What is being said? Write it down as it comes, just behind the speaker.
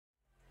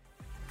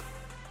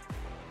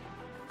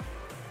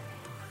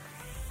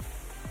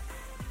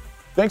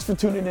Thanks for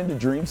tuning in to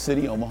Dream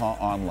City Omaha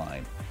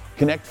Online.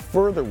 Connect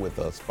further with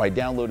us by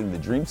downloading the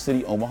Dream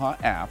City Omaha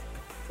app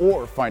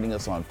or finding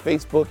us on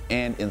Facebook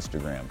and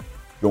Instagram.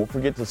 Don't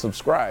forget to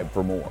subscribe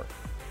for more.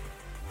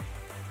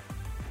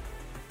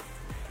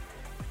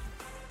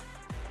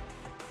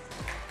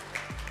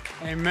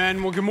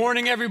 Amen. Well, good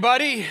morning,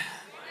 everybody.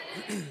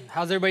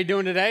 How's everybody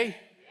doing today?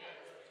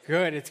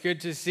 Good. It's good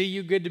to see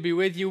you. Good to be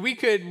with you. We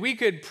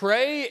could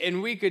pray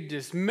and we could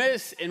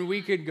dismiss and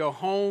we could go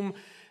home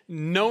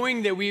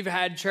knowing that we've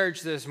had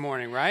church this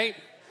morning, right?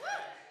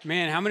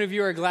 Man, how many of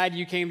you are glad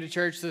you came to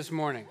church this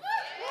morning?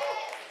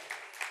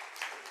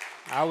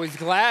 I was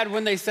glad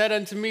when they said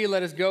unto me,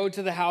 let us go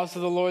to the house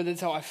of the Lord.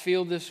 That's how I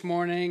feel this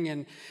morning.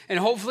 And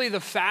hopefully the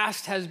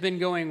fast has been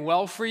going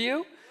well for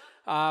you.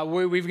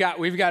 We've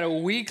got a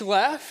week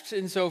left.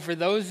 And so for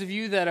those of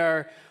you that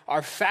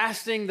are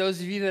fasting, those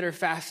of you that are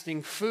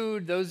fasting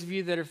food, those of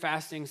you that are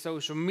fasting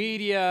social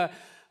media,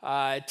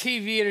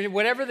 TV,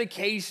 whatever the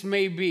case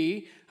may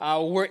be,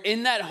 we're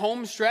in that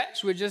home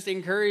stretch. We just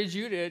encourage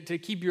you to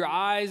keep your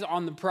eyes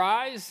on the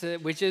prize,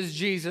 which is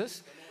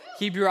Jesus.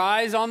 Keep your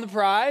eyes on the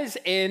prize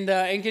and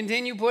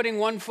continue putting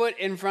one foot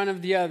in front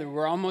of the other.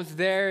 We're almost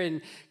there,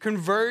 and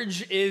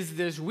Converge is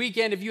this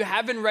weekend. If you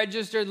haven't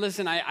registered,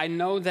 listen, I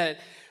know that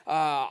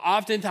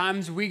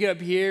oftentimes we get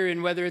up here,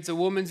 and whether it's a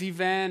women's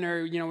event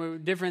or,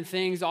 different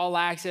things, all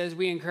access,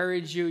 we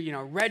encourage you,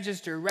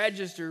 register.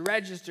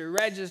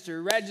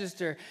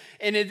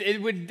 And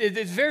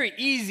it's very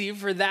easy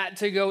for that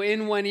to go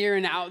in one ear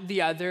and out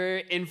the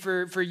other. And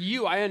for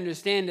you, I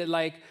understand it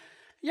like,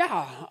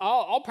 yeah,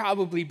 I'll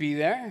probably be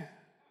there.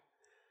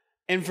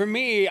 And for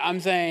me, I'm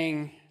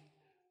saying,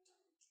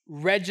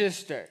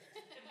 register.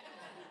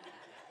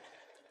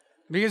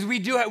 Because we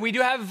do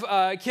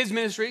have kids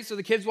ministry, so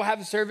the kids will have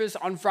a service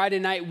on Friday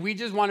night. We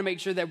just want to make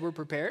sure that we're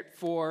prepared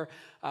for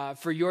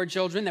your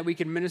children, that we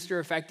can minister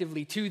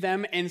effectively to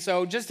them. And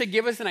so just to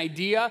give us an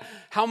idea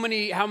how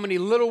many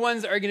little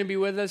ones are going to be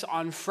with us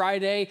on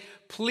Friday,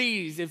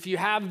 please, if you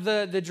have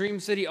the Dream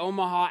City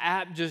Omaha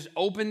app, just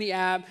open the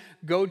app,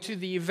 go to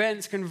the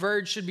events.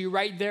 Converge should be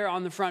right there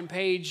on the front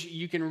page.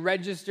 You can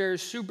register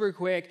super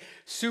quick,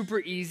 super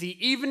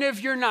easy. Even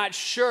if you're not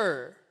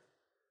sure,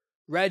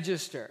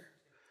 register.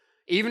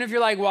 Even if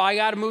you're like, well, I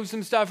got to move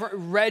some stuff,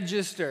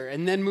 register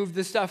and then move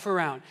the stuff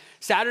around.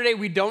 Saturday,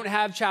 we don't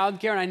have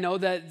childcare, and I know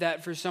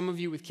that for some of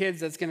you with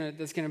kids, that's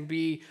gonna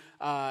be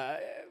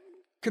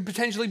could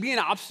potentially be an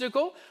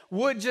obstacle.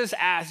 Would just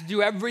ask,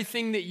 do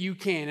everything that you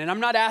can. And I'm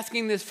not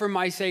asking this for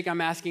my sake,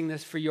 I'm asking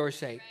this for your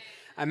sake.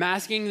 I'm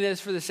asking this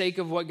for the sake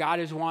of what God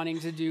is wanting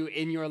to do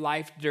in your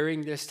life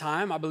during this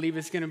time. I believe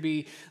it's going to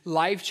be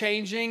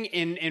life-changing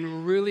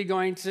and really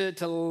going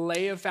to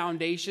lay a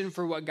foundation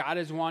for what God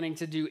is wanting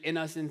to do in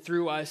us and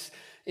through us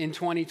in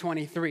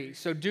 2023.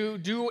 So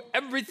do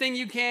everything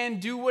you can.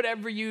 Do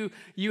whatever you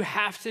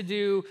have to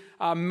do.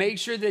 Make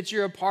sure that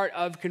you're a part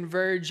of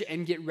Converge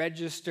and get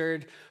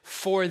registered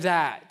for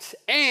that.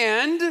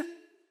 And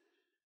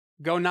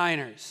go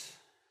Niners.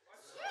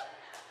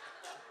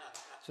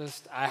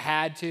 I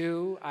had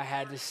to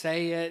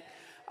say it.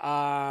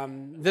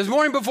 This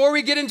morning, before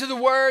we get into the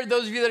word,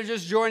 those of you that are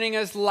just joining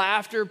us,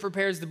 laughter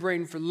prepares the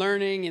brain for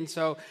learning. And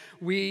so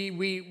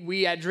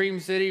we at Dream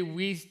City,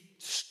 we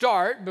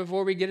start,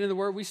 before we get into the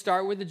word, we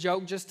start with a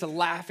joke just to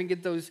laugh and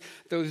get those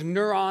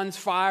neurons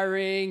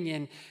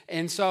firing.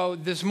 And so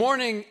this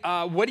morning,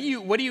 what do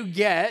you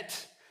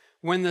get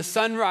when the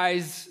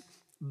sunrise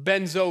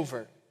bends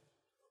over?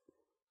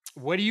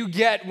 What do you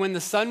get when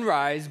the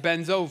sunrise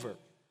bends over?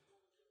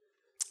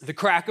 The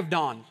crack of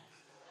dawn.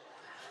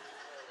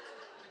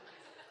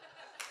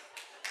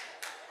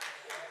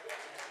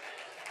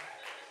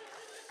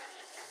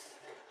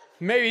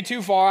 Maybe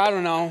too far, I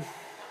don't know.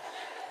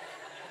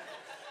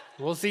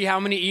 We'll see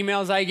how many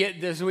emails I get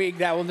this week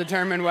that will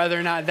determine whether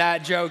or not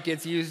that joke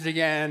gets used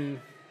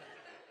again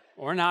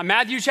or not.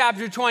 Matthew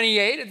chapter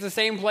 28, it's the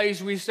same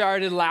place we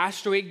started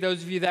last week.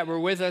 Those of you that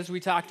were with us, we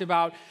talked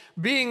about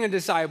being a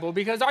disciple,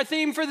 because our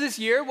theme for this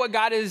year, what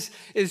God is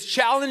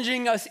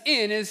challenging us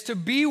in, is to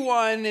be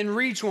one and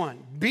reach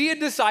one. Be a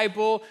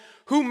disciple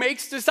who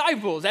makes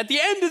disciples. At the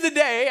end of the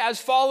day, as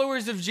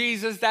followers of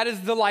Jesus, that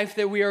is the life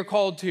that we are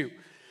called to.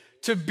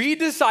 To be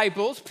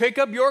disciples, pick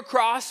up your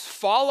cross,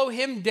 follow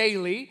him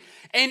daily,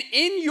 and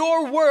in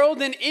your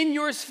world and in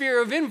your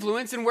sphere of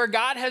influence and where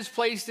God has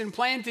placed and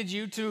planted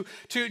you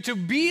to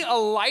be a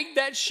light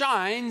that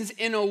shines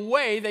in a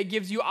way that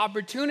gives you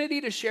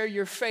opportunity to share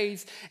your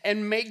faith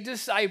and make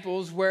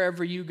disciples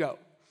wherever you go.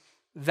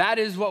 That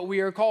is what we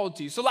are called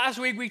to. So last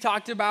week we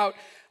talked about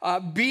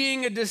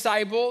being a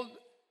disciple.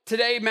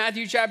 Today,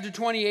 Matthew chapter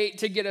 28,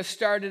 to get us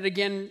started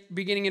again,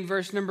 beginning in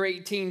verse number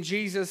 18,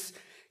 Jesus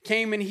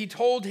came and he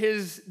told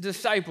his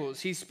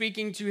disciples. He's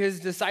speaking to his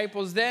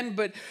disciples then,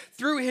 but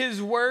through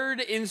his word,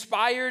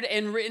 inspired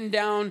and written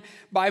down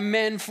by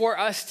men for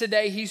us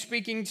today, he's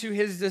speaking to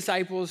his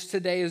disciples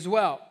today as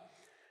well.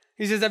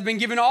 He says, I've been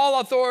given all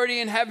authority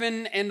in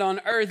heaven and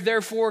on earth,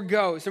 therefore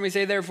go. Somebody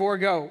say, therefore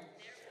go.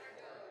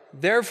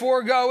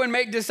 Therefore, go and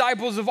make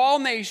disciples of all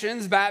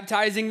nations,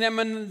 baptizing them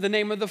in the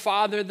name of the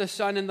Father, the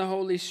Son, and the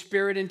Holy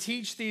Spirit, and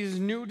teach these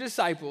new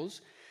disciples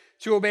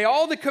to obey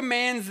all the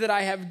commands that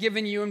I have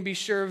given you, and be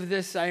sure of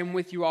this, I am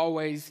with you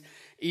always,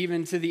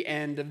 even to the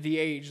end of the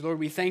age. Lord,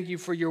 we thank you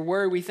for your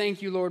word. We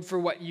thank you, Lord, for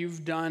what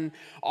you've done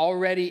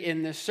already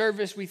in this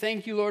service. We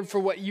thank you, Lord, for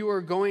what you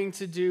are going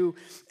to do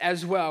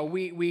as well.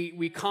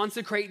 We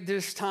consecrate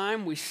this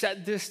time. We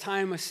set this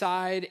time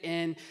aside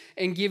and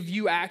give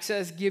you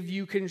access, give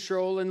you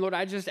control. And Lord,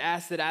 I just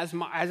ask that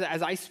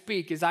as I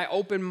speak, as I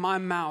open my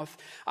mouth,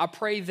 I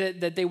pray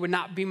that they would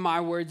not be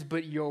my words,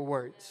 but your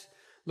words.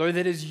 Lord,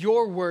 that as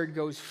your word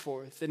goes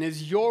forth and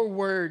as your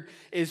word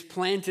is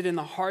planted in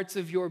the hearts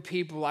of your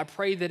people, I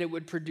pray that it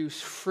would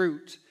produce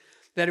fruit,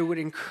 that it would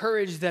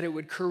encourage, that it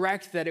would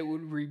correct, that it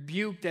would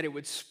rebuke, that it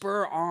would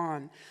spur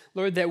on.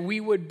 Lord, that we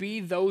would be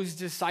those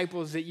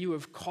disciples that you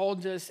have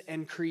called us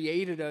and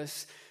created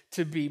us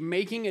to be,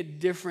 making a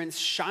difference,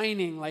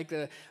 shining like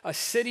a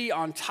city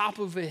on top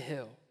of a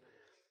hill.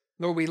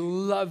 Lord, we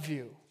love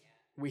you.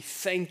 We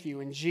thank you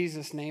in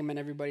Jesus' name. And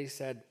everybody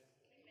said,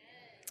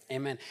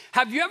 amen.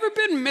 Have you ever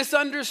been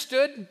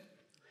misunderstood?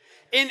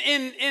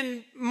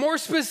 In more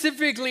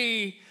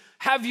specifically,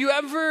 have you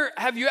ever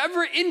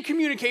in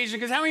communication,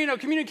 because how many of you know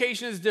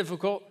communication is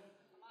difficult?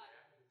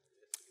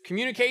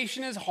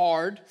 Communication is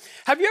hard.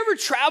 Have you ever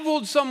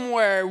traveled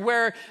somewhere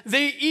where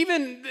they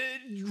even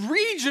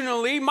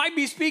regionally might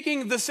be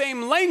speaking the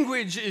same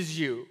language as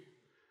you,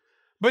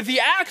 but the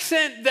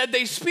accent that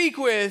they speak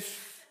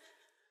with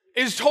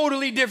is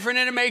totally different,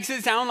 and it makes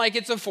it sound like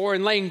it's a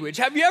foreign language?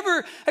 Have you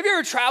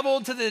ever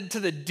traveled to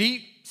the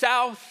deep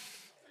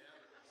south?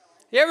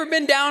 You ever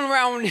been down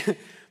around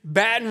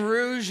Baton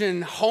Rouge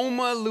and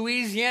Houma,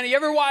 Louisiana? You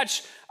ever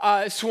watch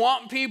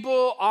Swamp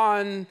People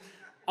on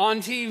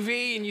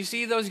TV, and you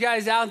see those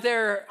guys out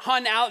there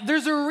hunting out?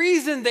 There's a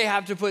reason they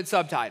have to put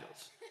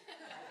subtitles.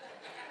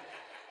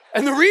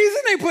 And the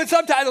reason they put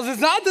subtitles is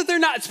not that they're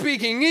not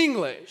speaking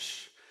English,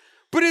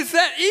 but it's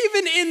that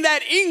even in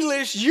that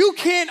English, you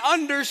can't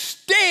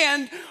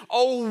understand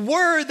a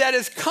word that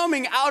is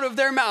coming out of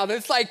their mouth.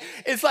 It's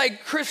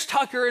like Chris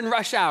Tucker in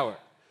Rush Hour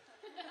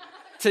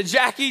to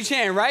Jackie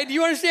Chan, right? Do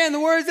you understand the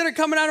words that are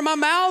coming out of my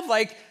mouth?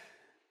 Like,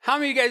 how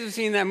many of you guys have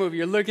seen that movie?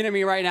 You're looking at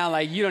me right now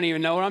like you don't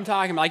even know what I'm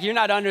talking about. Like, you're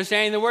not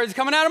understanding the words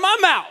coming out of my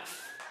mouth.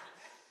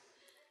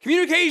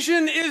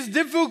 Communication is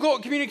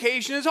difficult.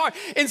 Communication is hard.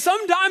 And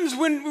sometimes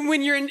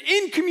when you're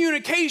in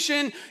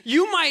communication,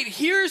 you might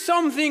hear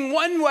something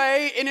one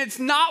way and it's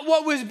not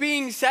what was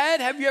being said.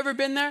 Have you ever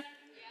been there? Yeah.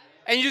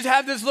 And you just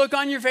have this look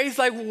on your face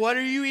like, what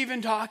are you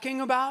even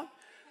talking about?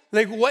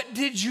 Like, what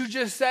did you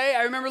just say?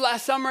 I remember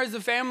last summer as a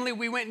family,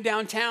 we went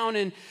downtown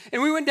and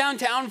we went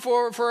downtown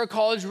for a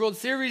College World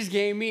Series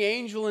game, me,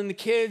 Angel, and the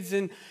kids.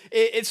 And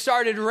it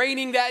started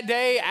raining that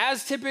day,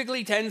 as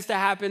typically tends to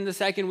happen the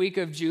second week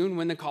of June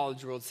when the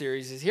College World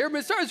Series is here. But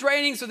it starts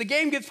raining, so the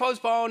game gets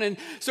postponed. And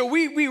so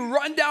we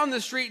run down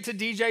the street to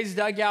DJ's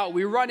dugout.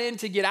 We run in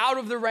to get out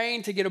of the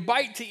rain, to get a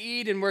bite to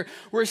eat. And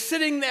we're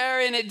sitting there,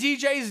 and at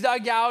DJ's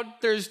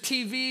dugout, there's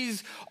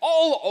TVs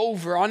all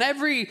over on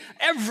every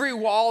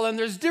wall. And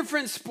there's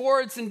different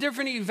sports and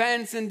different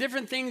events and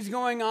different things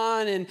going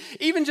on. And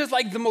even just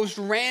like the most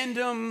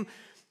random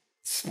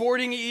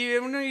sporting, I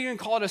don't even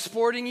call it a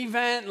sporting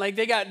event. Like,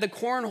 they got the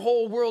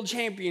Cornhole World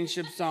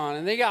Championships on,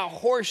 and they got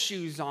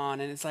horseshoes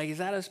on, and it's like, is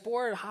that a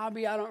sport, a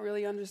hobby? I don't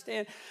really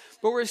understand.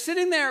 But we're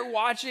sitting there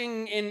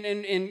watching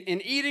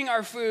and eating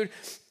our food,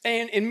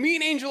 and me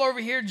and Angel over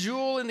here,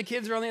 Jewel and the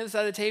kids are on the other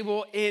side of the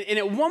table, and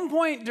at one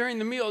point during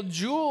the meal,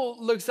 Jewel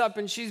looks up,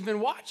 and she's been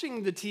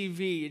watching the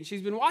TV, and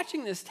she's been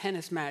watching this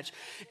tennis match,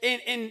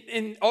 and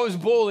it was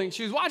bowling.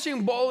 She was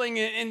watching bowling,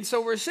 and so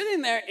we're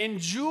sitting there, and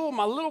Jewel,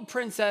 my little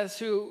princess,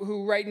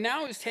 who right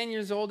now is 10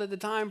 years old, at the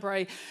time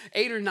probably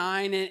 8 or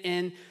 9,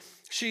 and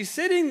she's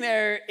sitting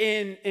there,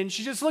 and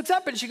she just looks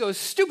up, and she goes,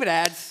 "Stupid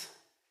ads."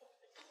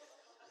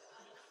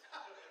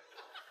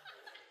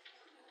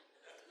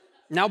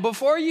 Now,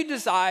 before you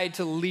decide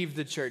to leave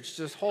the church,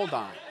 just hold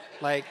on.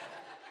 Like,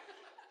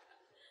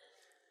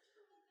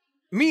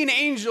 me and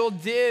Angel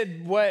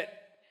did what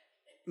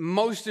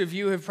most of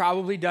you have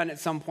probably done at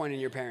some point in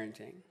your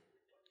parenting.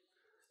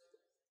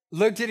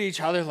 Looked at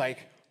each other like,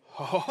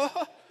 huh?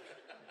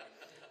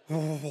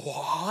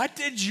 What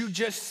did you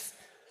just...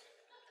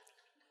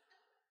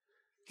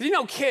 Because you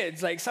know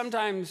kids, like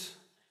sometimes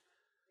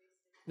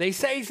they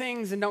say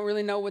things and don't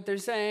really know what they're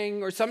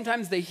saying, or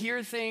sometimes they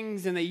hear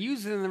things and they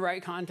use it in the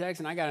right context.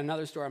 And I got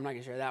another story, I'm not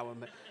gonna share that one,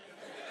 but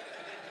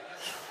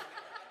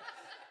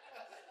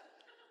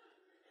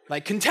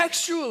like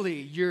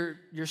contextually,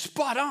 you're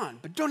spot on,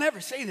 but don't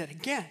ever say that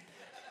again.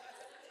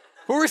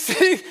 But we're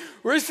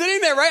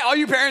sitting there, right? All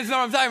you parents know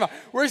what I'm talking about.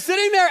 We're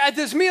sitting there at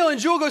this meal,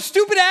 and Jewel goes,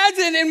 "Stupid ads,"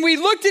 and we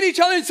looked at each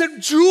other and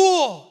said,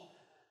 "Jewel,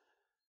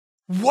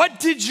 what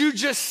did you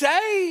just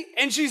say?"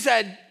 And she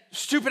said,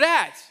 "Stupid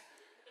ads."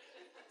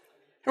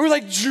 And we're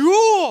like,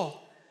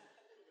 "Jewel,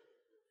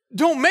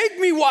 don't make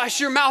me wash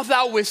your mouth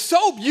out with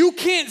soap. You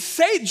can't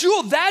say,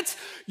 Jewel,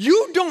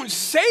 you don't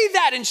say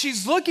that." And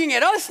she's looking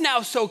at us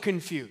now so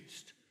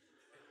confused.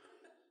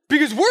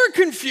 Because we're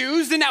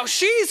confused, and now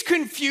she's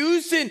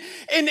confused, and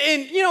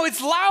you know,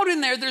 it's loud in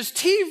there. There's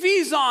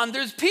TVs on.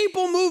 There's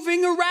people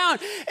moving around.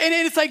 And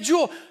it's like,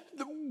 Jewel,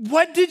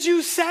 what did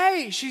you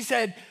say? She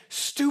said,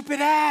 stupid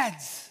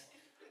ads.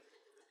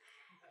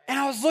 And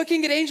I was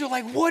looking at Angel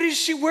like, where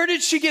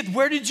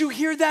did you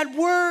hear that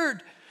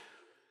word?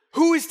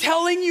 Who is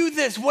telling you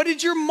this?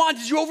 Did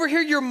you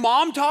overhear your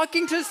mom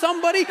talking to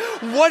somebody?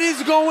 What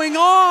is going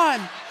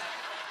on?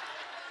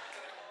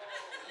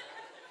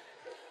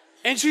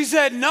 And she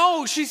said,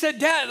 no. She said,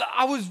 Dad,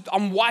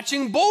 I'm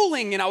watching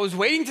bowling and I was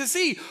waiting to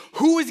see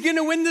who was going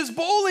to win this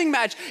bowling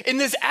match. And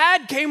this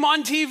ad came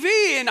on TV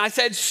and I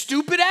said,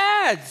 stupid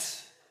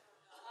ads.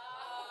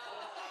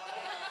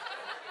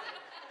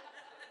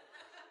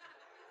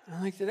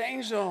 I looked at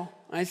Angel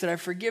and I said, I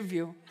forgive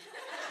you.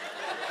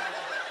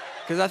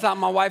 Because I thought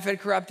my wife had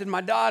corrupted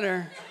my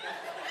daughter.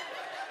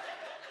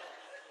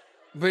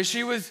 But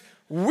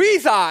we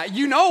thought,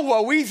 you know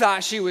what we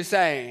thought she was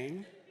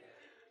saying.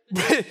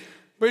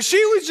 But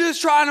she was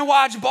just trying to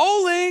watch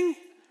bowling,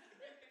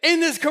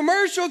 and this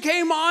commercial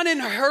came on,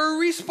 and her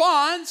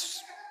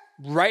response,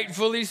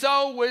 rightfully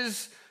so,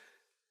 was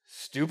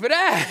stupid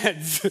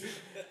ads.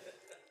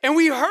 And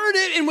we heard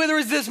it, and there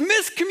was this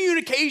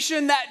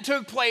miscommunication that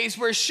took place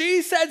where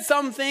she said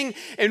something,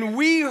 and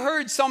we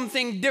heard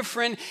something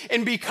different,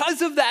 and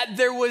because of that,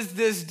 there was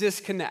this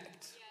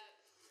disconnect.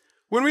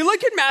 When we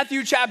look at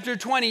Matthew chapter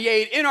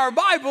 28, in our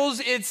Bibles,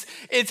 it's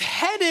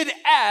headed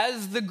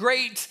as the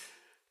Great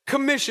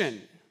Commission.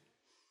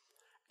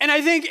 And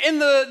I think in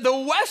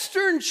the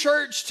Western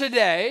church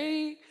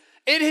today,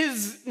 it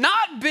has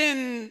not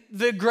been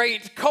the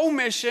Great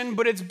Commission,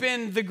 but it's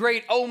been the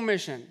Great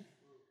Omission.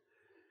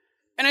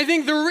 And I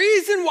think the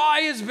reason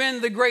why it's been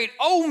the Great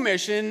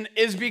Omission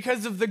is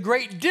because of the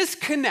great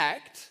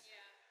disconnect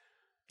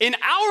in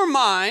our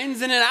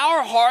minds and in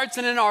our hearts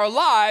and in our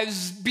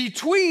lives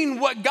between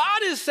what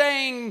God is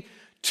saying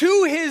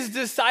to his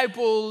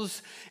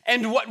disciples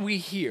and what we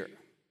hear.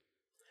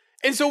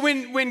 And so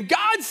when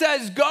God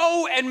says,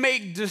 go and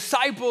make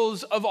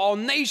disciples of all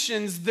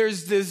nations,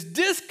 there's this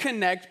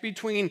disconnect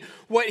between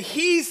what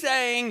he's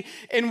saying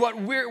and what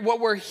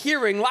we're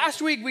hearing.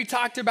 Last week, we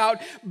talked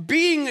about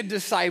being a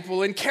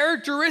disciple and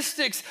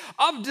characteristics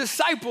of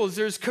disciples.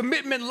 There's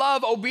commitment,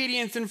 love,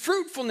 obedience, and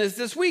fruitfulness.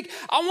 This week,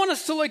 I want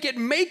us to look at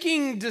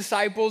making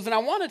disciples, and I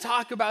want to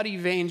talk about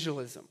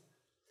evangelism.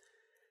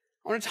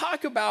 I want to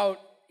talk about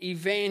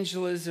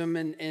evangelism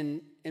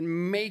and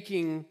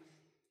making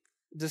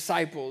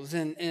disciples.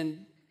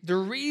 And the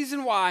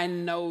reason why I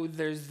know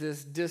there's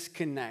this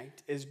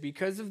disconnect is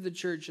because of the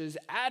church's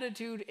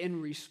attitude in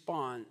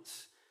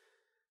response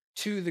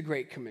to the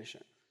Great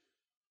Commission.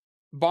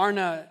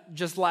 Barna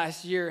just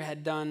last year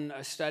had done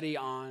a study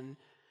on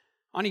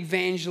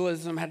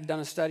evangelism, had done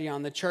a study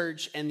on the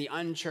church and the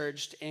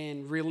unchurched,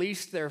 and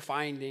released their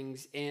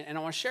findings. And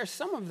I want to share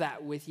some of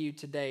that with you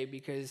today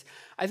because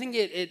I think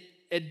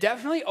it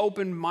definitely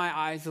opened my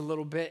eyes a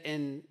little bit,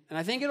 and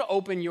I think it'll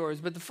open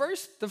yours. But the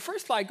first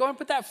slide, go ahead and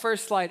put that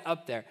first slide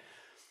up there.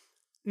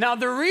 Now,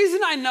 the reason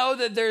I know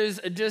that there's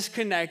a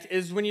disconnect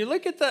is when you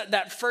look at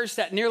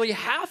that nearly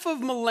half of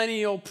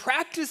millennial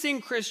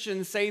practicing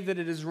Christians say that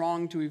it is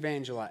wrong to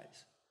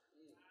evangelize.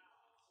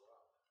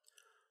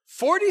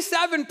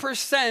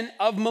 47%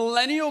 of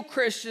millennial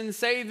Christians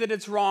say that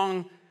it's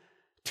wrong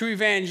to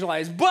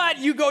evangelize. But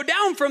you go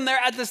down from there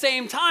at the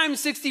same time,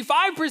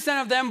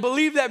 65% of them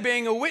believe that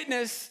being a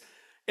witness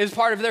is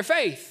part of their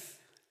faith.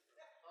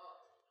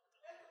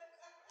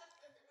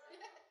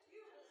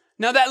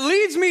 Now that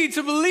leads me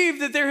to believe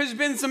that there has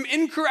been some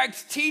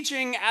incorrect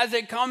teaching as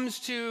it comes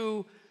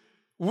to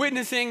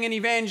witnessing and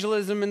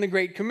evangelism in the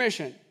Great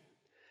Commission.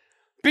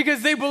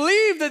 Because they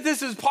believe that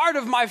this is part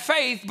of my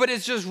faith, but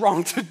it's just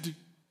wrong to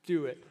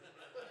do it.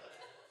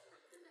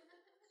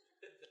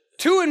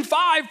 2 in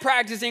 5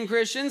 practicing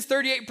Christians,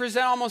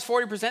 38%, almost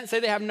 40%,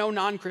 say they have no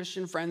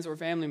non-Christian friends or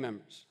family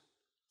members.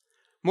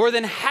 More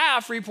than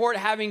half report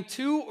having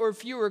 2 or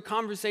fewer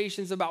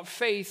conversations about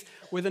faith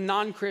with a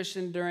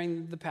non-Christian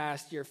during the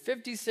past year.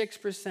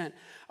 56%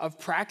 of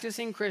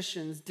practicing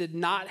Christians did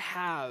not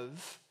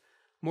have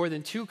more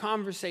than 2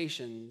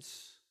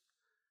 conversations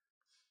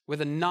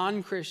with a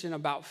non-Christian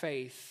about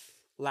faith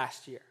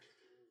last year.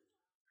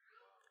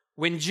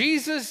 When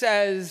Jesus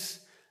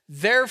says,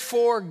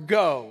 therefore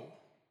go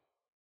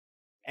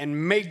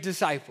and make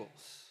disciples,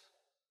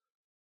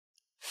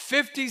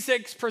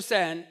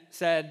 56%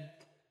 said,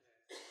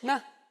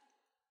 nah,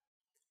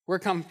 we're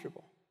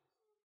comfortable.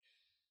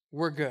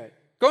 We're good.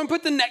 Go and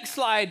put the next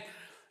slide.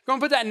 Go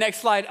and put that next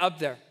slide up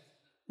there.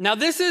 Now,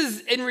 this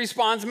is in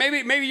response.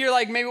 Maybe you're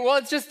like, well,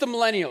 it's just the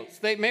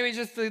millennials. Maybe it's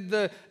just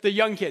the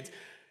young kids.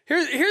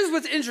 Here's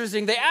what's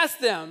interesting. They asked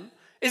them,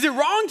 is it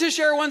wrong to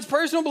share one's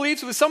personal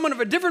beliefs with someone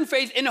of a different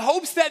faith in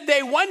hopes that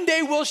they one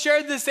day will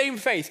share the same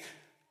faith?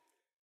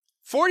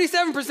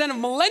 47% of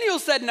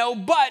millennials said no,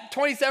 but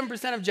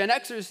 27% of Gen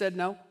Xers said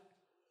no.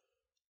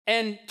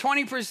 And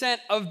 20%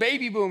 of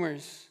baby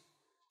boomers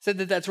said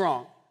that that's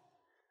wrong.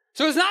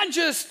 So it's not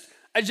just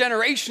a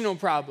generational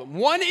problem.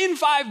 1 in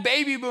 5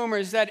 baby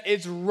boomers said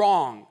it's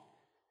wrong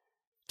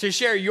to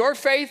share your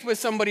faith with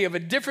somebody of a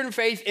different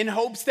faith in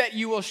hopes that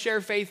you will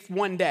share faith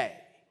one day?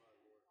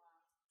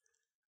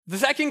 The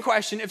second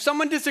question, if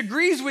someone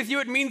disagrees with you,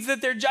 it means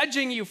that they're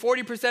judging you.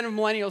 40% of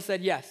millennials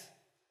said yes.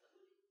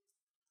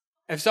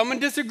 If someone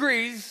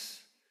disagrees,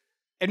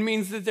 it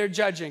means that they're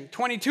judging.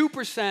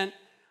 22%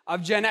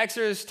 of Gen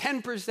Xers,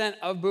 10%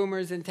 of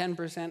boomers, and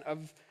 10%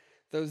 of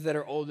those that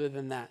are older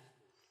than that.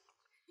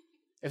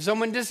 If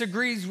someone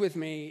disagrees with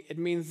me, it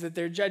means that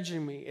they're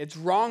judging me. It's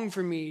wrong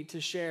for me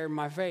to share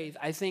my faith.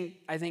 I think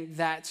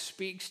that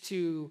speaks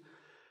to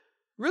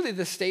really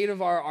the state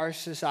of our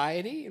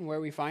society and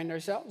where we find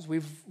ourselves.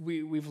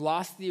 We've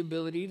lost the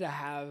ability to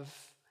have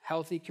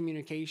healthy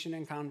communication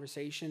and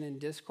conversation and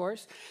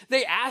discourse.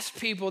 They asked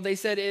people, they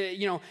said,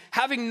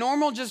 having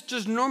normal,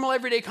 just normal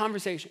everyday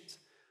conversations.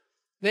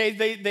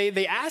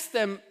 They asked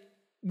them,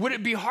 would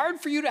it be hard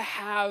for you to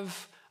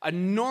have a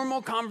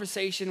normal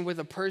conversation with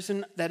a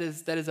person that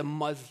is a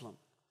Muslim?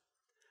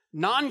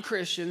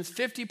 Non-Christians,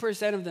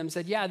 50% of them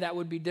said, yeah, that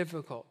would be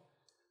difficult.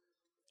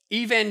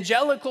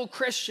 Evangelical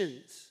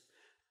Christians,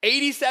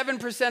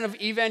 87% of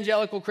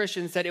evangelical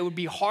Christians said it would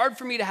be hard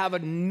for me to have a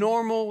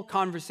normal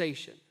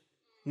conversation.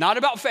 Not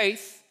about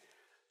faith,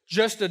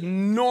 just a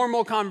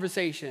normal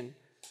conversation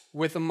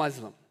with a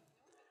Muslim.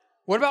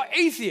 What about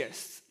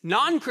atheists?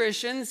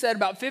 Non-Christians said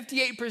about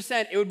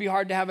 58% it would be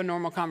hard to have a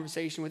normal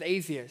conversation with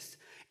atheists.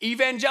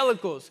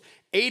 Evangelicals,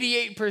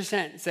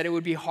 88% said it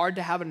would be hard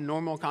to have a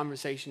normal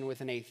conversation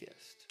with an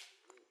atheist.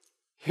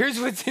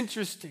 Here's what's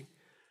interesting.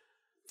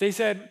 They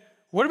said,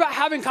 what about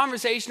having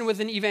conversation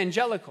with an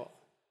evangelical?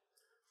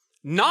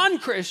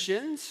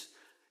 Non-Christians,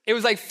 it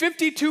was like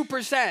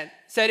 52%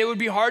 said it would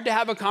be hard to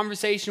have a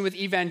conversation with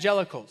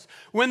evangelicals.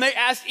 When they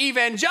asked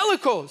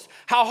evangelicals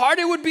how hard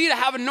it would be to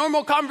have a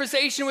normal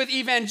conversation with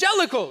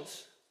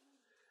evangelicals,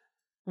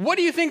 what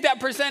do you think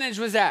that percentage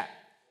was at?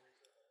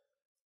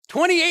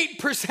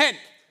 28%.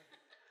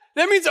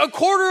 That means a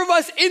quarter of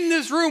us in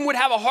this room would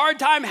have a hard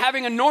time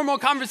having a normal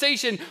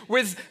conversation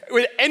with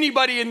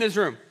anybody in this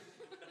room.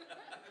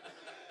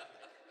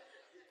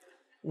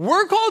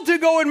 We're called to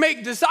go and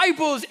make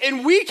disciples,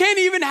 and we can't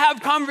even have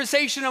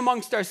conversation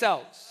amongst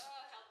ourselves.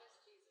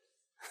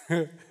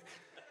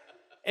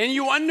 And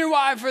you wonder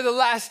why for the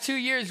last 2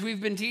 years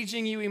we've been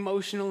teaching you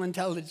emotional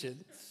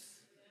intelligence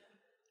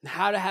and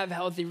how to have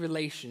healthy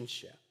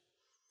relationships.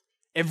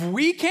 If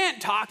we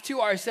can't talk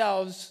to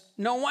ourselves,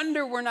 no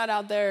wonder we're not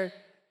out there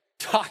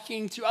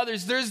talking to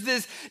others. There's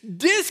this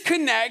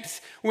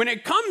disconnect when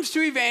it comes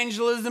to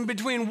evangelism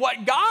between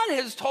what God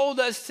has told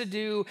us to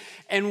do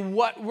and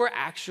what we're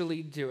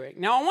actually doing.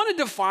 Now, I want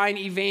to define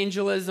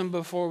evangelism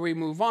before we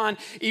move on.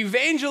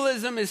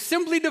 Evangelism is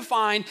simply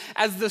defined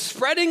as the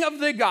spreading of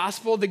the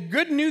gospel, the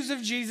good news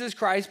of Jesus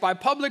Christ, by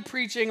public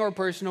preaching or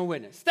personal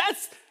witness.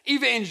 That's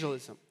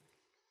evangelism.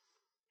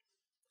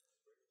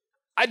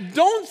 I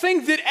don't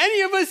think that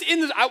any of us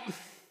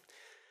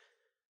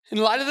in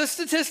light of the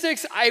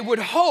statistics, I would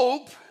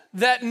hope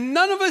that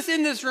none of us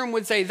in this room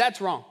would say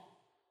that's wrong.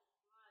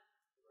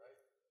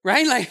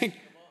 Right?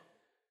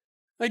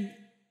 Like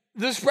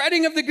the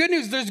spreading of the good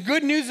news, there's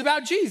good news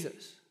about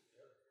Jesus.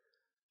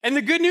 And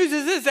the good news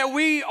is this, that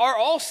we are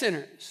all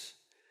sinners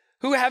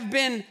who have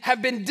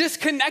been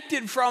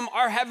disconnected from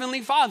our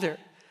Heavenly Father.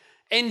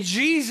 And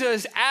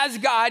Jesus, as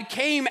God,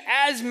 came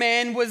as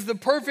man, was the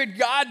perfect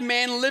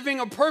God-man living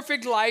a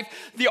perfect life,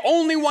 the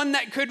only one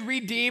that could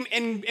redeem,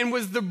 and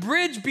was the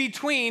bridge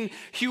between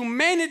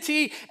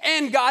humanity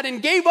and God,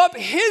 and gave up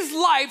his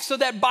life so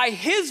that by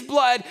his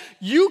blood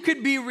you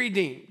could be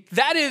redeemed.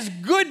 That is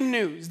good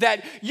news,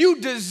 that you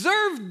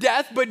deserve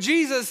death, but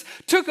Jesus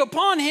took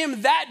upon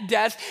him that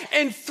death,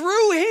 and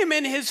through him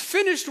and his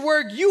finished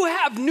work, you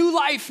have new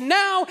life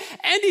now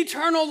and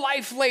eternal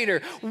life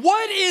later.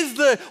 What is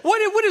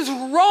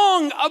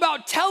wrong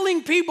about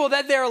telling people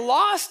that they're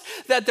lost,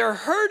 that they're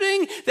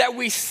hurting, that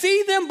we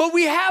see them, but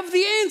we have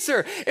the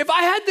answer? If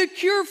I had the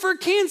cure for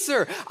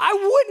cancer, I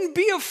wouldn't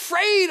be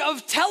afraid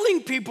of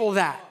telling people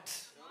that.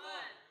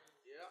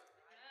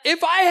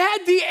 If I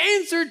had the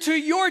answer to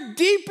your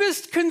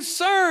deepest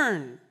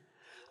concern,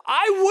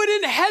 I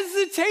wouldn't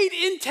hesitate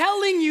in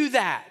telling you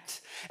that.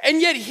 And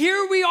yet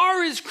here we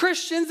are as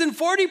Christians, and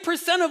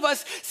 40% of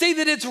us say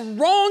that it's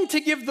wrong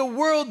to give the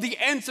world the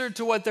answer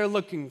to what they're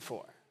looking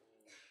for.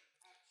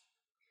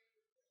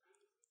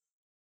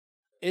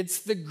 It's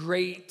the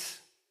great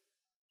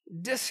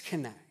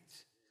disconnect.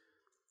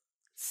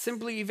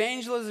 Simply,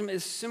 evangelism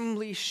is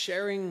simply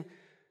sharing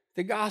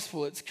the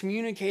gospel. It's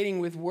communicating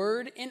with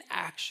word and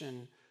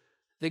action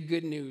the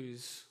good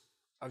news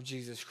of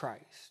Jesus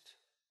Christ.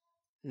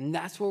 And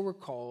that's what we're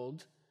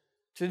called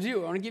to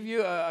do. I want to give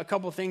you a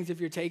couple things. If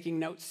you're taking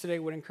notes today, I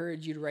would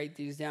encourage you to write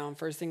these down.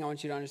 First thing I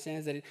want you to understand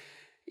is that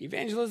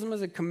evangelism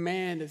is a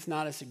command. It's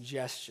not a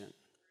suggestion.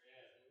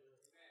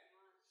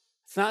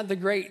 It's not the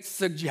great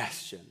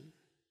suggestion.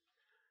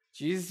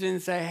 Jesus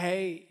didn't say,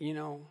 hey,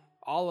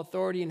 all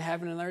authority in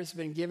heaven and earth has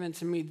been given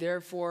to me.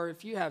 Therefore,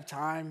 if you have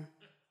time,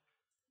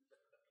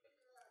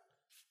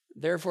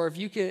 Therefore, if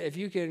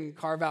you can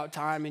carve out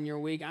time in your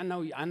week, I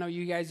know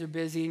you guys are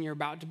busy and you're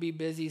about to be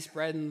busy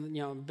spreading,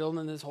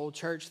 building this whole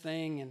church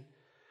thing, and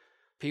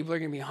people are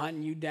going to be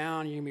hunting you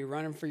down. You're going to be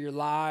running for your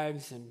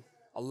lives, and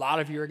a lot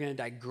of you are going to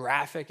die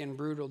graphic and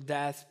brutal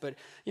deaths. But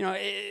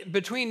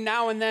between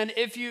now and then,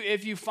 if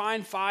you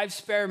find 5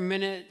 spare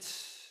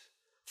minutes,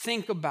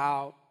 think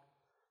about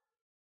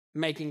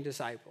making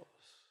disciples.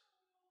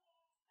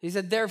 He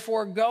said,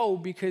 therefore, go,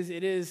 because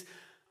it is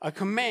a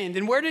command.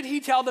 And where did he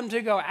tell them to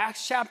go?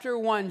 Acts chapter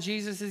 1,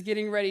 Jesus is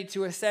getting ready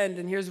to ascend.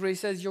 And here's what he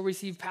says, you'll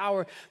receive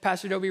power.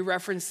 Pastor Dobie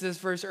referenced this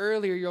verse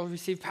earlier. You'll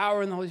receive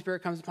power and the Holy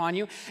Spirit comes upon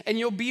you. And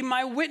you'll be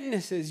my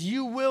witnesses.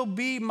 You will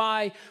be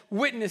my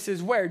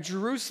witnesses. Where?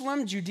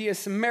 Jerusalem, Judea,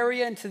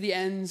 Samaria, and to the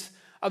ends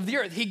of the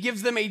earth. He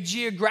gives them a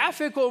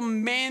geographical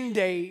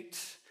mandate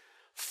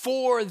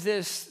for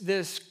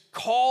this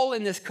call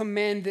and this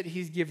command that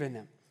he's given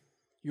them.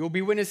 You'll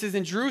be witnesses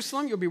in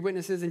Jerusalem. You'll be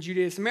witnesses in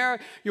Judea, Samaria.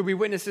 You'll be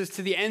witnesses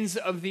to the ends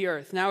of the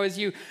earth. Now, as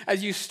you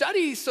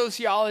study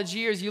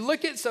sociology, or as you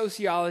look at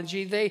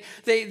sociology,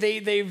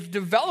 they've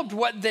developed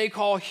what they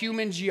call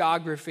human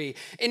geography.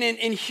 And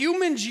in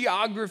human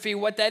geography,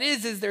 what that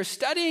is they're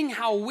studying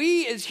how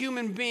we as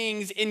human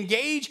beings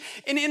engage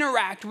and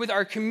interact with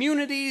our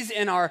communities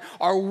and our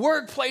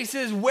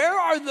workplaces. Where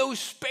are those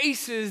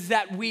spaces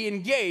that we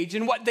engage?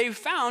 And what they've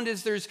found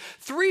is there's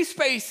 3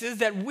 spaces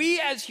that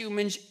we as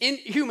humans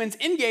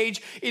engage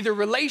either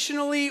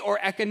relationally or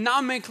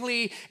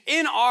economically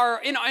in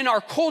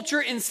our culture,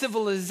 in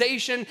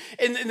civilization.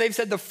 And they've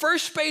said the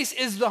first space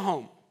is the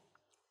home.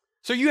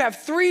 So you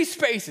have 3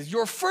 spaces.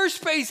 Your first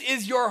space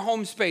is your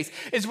home space.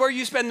 It's where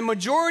you spend the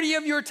majority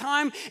of your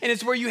time, and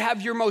it's where you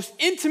have your most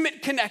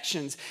intimate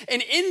connections.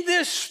 And in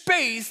this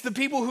space, the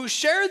people who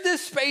share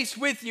this space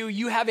with you,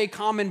 you have a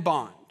common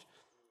bond.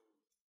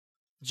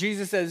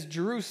 Jesus says,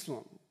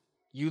 Jerusalem,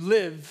 you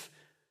live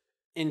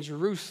in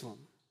Jerusalem.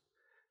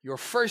 Your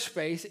first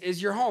space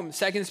is your home.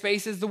 Second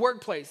space is the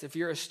workplace. If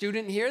you're a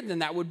student here, then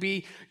that would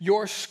be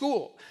your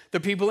school. The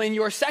people in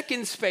your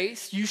second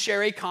space, you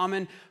share a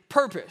common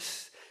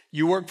purpose.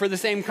 You work for the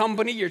same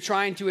company. You're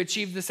trying to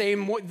achieve the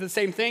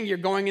same thing. You're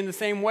going in the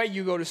same way.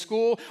 You go to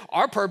school.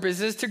 Our purpose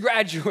is to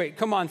graduate.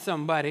 Come on,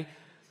 somebody.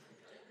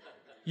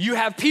 You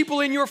have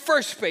people in your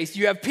first space.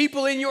 You have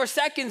people in your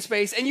second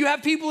space. And you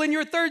have people in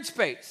your third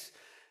space.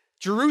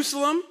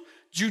 Jerusalem,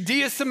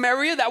 Judea,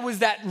 Samaria, that was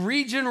that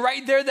region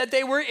right there that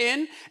they were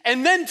in,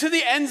 and then to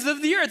the ends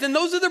of the earth. And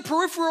those are the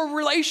peripheral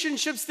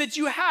relationships that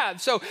you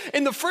have. So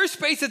in the first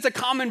space, it's a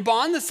common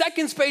bond. The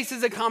second space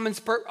is a common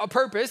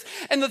purpose.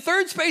 And the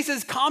third space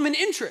is common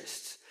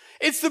interests.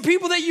 It's the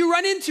people that you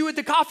run into at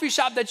the coffee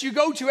shop that you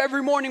go to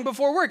every morning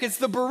before work. It's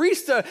the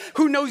barista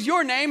who knows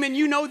your name and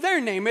you know their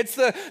name. It's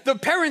the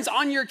parents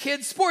on your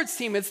kid's sports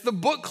team. It's the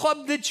book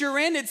club that you're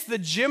in. It's the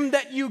gym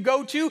that you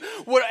go to.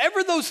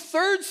 Whatever those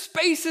third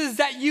spaces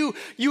that you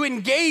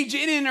engage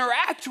in and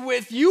interact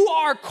with, you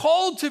are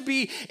called to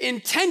be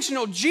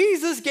intentional.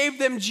 Jesus gave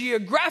them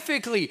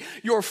geographically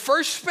your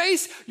first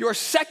space, your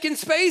second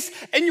space,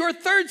 and your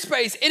third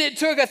space. And it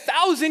took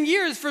 1,000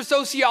 years for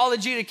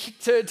sociology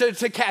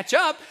to catch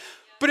up.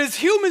 But as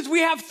humans, we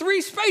have 3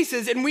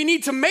 spaces, and we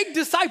need to make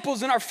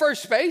disciples in our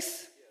first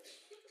space.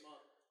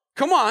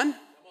 Come on.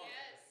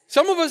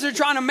 Some of us are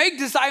trying to make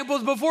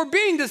disciples before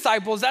being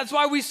disciples. That's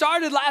why we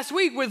started last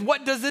week with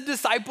what does a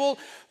disciple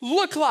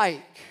look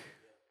like?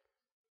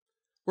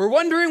 We're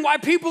wondering why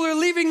people are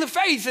leaving the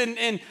faith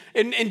and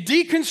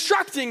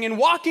deconstructing and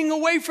walking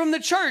away from the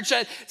church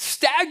at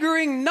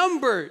staggering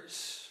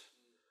numbers.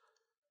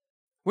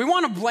 We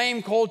want to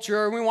blame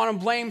culture, we want to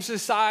blame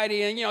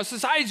society, and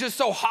society is just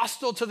so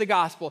hostile to the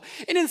gospel.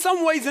 And in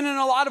some ways, and in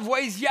a lot of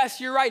ways, yes,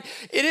 you're right,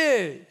 it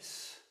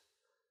is.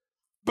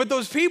 But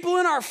those people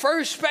in our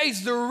first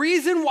space, the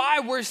reason why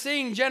we're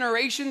seeing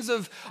generations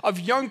of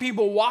young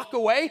people walk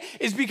away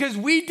is because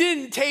we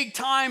didn't take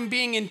time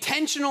being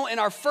intentional in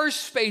our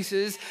first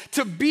spaces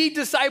to be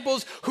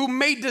disciples who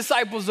made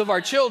disciples of our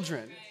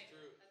children.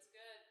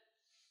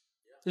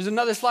 There's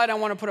another slide I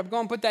want to put up. Go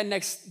and put that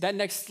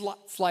next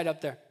slide up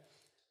there.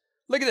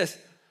 Look at this.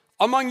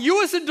 Among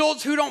U.S.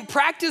 adults who don't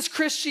practice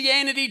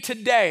Christianity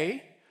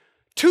today,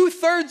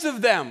 2/3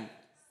 of them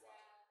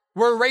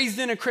were raised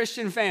in a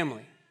Christian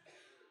family.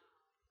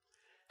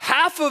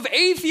 Half of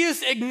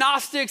atheists,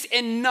 agnostics,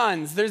 and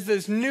nuns, there's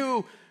this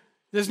new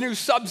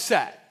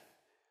subset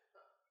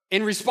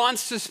in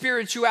response to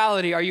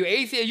spirituality. Are you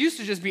atheist? It used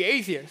to just be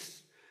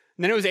atheists.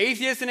 And then it was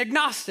atheist and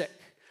agnostic.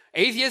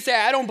 Atheist say,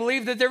 I don't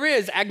believe that there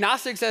is.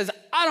 Agnostic says,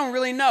 I don't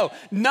really know.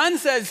 Nun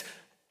says,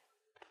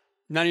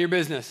 none of your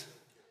business.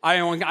 I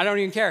don't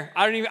even care.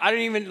 I don't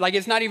even like,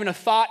 it's not even a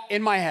thought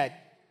in my head.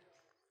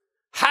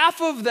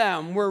 Half of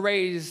them were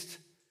raised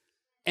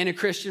in a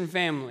Christian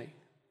family.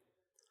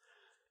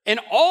 And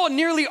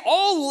nearly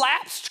all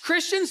lapsed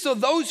Christians, so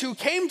those who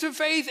came to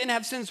faith and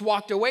have since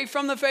walked away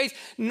from the faith,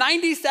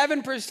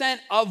 97%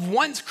 of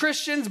once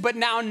Christians but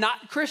now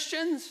not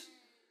Christians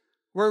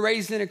were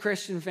raised in a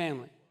Christian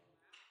family.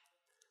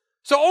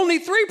 So only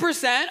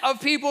 3%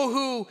 of people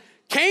who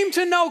came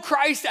to know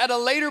Christ at a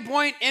later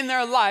point in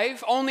their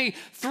life. Only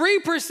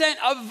 3%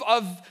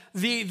 of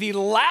the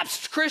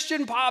lapsed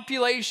Christian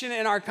population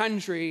in our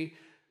country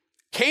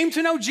came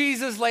to know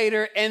Jesus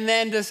later and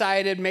then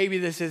decided, maybe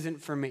this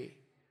isn't for me.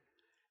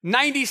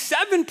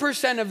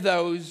 97% of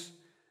those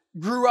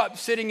grew up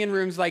sitting in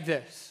rooms like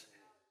this.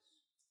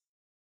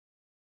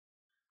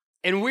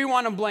 And we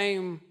want to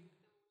blame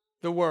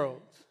the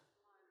world.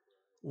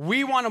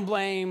 We want to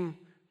blame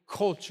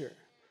culture.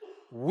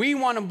 We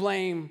want to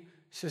blame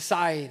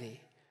society.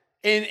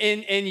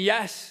 And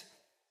yes,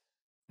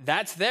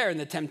 that's there, and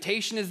the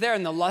temptation is there,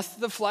 and the lust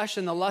of the flesh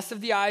and the lust of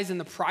the eyes and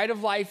the pride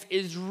of life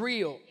is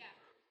real.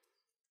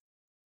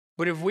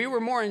 But if we were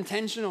more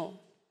intentional,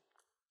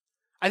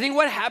 I think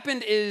what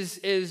happened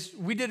is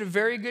we did a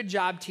very good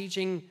job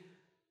teaching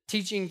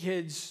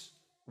kids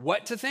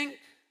what to think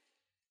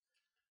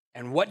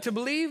and what to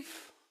believe,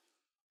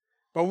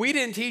 but we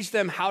didn't teach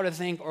them how to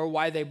think or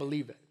why they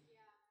believe it.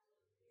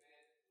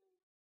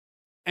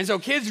 And so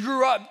kids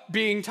grew up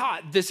being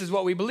taught, this is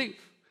what we believe.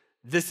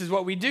 This is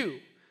what we do.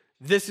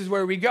 This is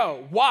where we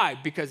go. Why?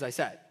 Because I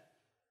said.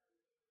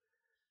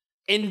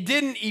 And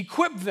didn't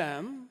equip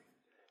them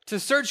to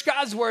search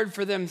God's word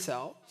for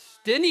themselves.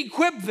 Didn't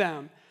equip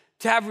them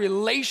to have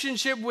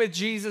relationship with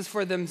Jesus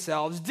for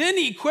themselves.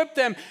 Didn't equip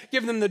them,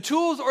 give them the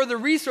tools or the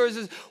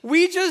resources.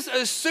 We just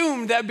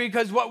assumed that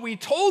because what we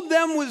told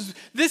them was,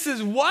 this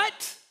is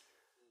what,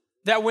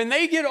 that when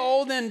they get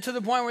old and to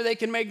the point where they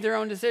can make their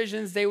own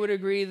decisions, they would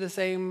agree to the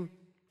same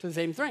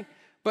thing.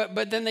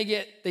 But then they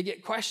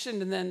get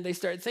questioned, and then they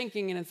start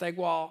thinking, and it's like,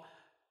 well,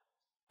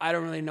 I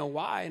don't really know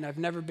why, and I've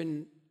never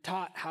been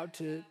taught how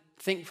to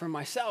think for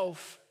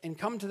myself and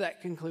come to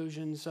that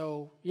conclusion.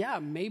 So yeah,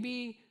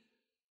 maybe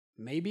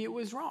it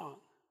was wrong.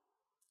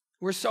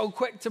 We're so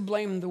quick to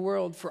blame the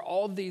world for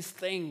all these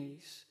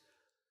things.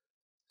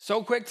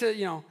 So quick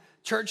to,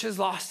 church has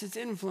lost its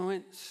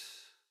influence.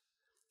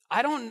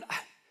 I don't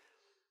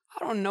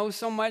know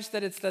so much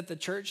that it's that the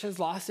church has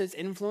lost its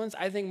influence.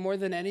 I think more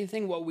than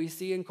anything, what we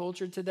see in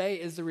culture today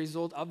is the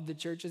result of the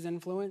church's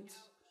influence.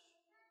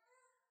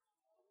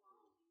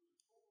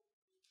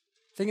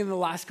 I think in the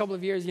last couple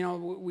of years,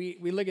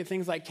 we look at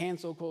things like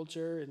cancel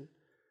culture, and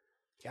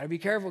you got to be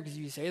careful because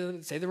you say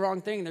the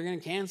wrong thing, they're going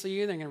to cancel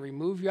you. They're going to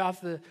remove you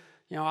off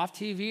off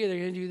TV. They're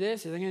going to do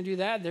this. Or they're going to do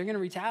that. They're going to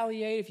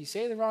retaliate if you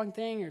say the wrong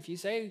thing or if you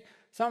say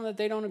something that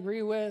they don't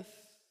agree with.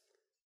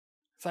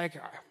 It's like,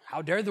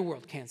 how dare the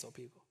world cancel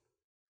people?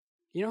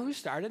 You know who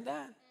started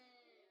that?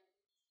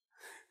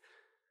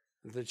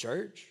 The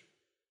church.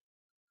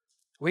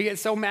 We get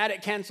so mad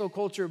at cancel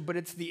culture, but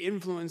it's the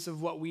influence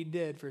of what we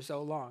did for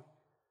so long.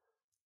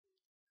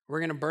 We're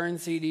going to burn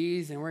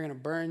CDs and we're going to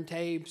burn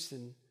tapes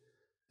and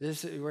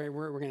we're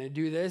going to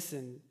do this,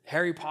 and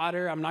Harry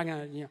Potter, I'm not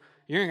going to,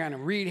 you're going to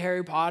read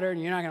Harry Potter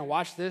and you're not going to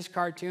watch this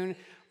cartoon.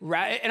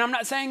 Right? And I'm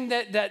not saying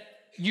that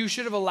you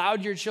should have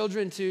allowed your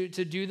children to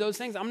do those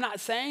things. I'm not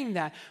saying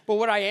that. But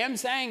what I am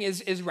saying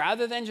is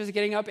rather than just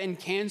getting up and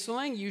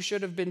canceling, you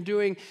should have been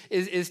doing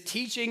is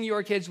teaching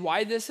your kids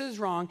why this is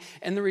wrong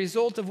and the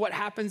result of what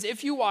happens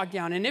if you walk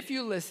down and if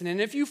you listen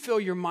and if you fill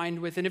your mind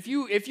with it, and if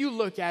you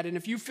look at it and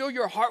if you fill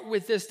your heart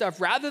with this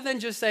stuff, rather than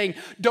just saying,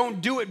 don't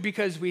do it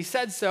because we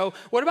said so.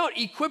 What about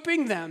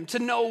equipping them to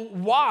know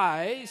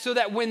why, so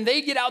that when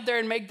they get out there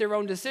and make their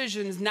own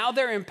decisions, now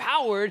they're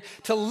empowered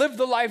to live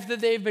the life that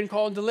they've been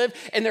called to live,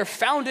 and they're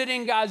founded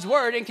in God's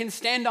word and can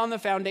stand on the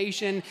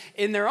foundation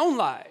in their own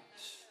lives.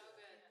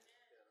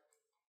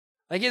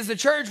 Like as the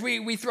church,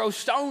 we throw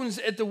stones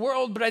at the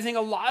world, but I think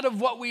a lot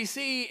of what we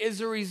see is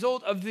a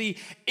result of the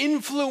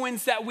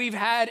influence that we've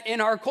had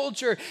in our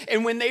culture.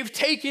 And when they've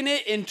taken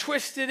it and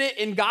twisted it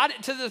and got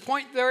it to the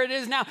point where it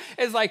is now,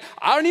 it's like,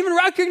 I don't even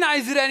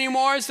recognize it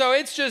anymore, so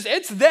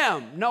it's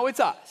them. No, it's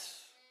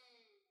us.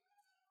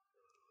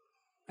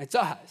 It's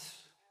us.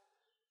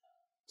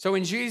 So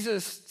when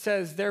Jesus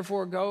says,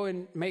 therefore, go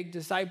and make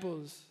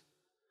disciples,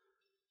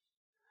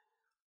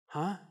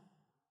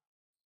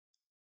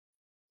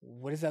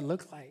 what does that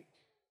look like?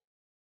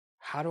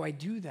 How do I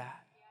do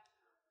that?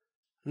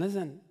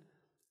 Listen,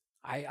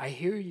 I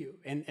hear you.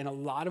 And a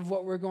lot of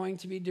what we're going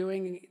to be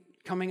doing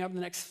coming up in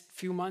the next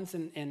few months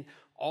and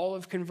all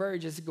of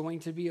Converge is going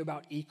to be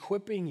about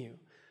equipping you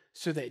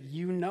so that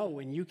you know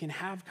and you can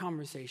have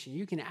conversation,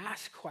 you can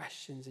ask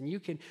questions, and you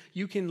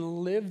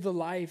can live the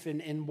life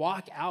and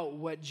walk out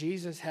what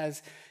Jesus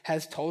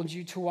has told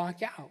you to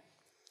walk out.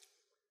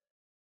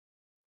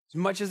 As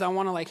much as I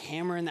want to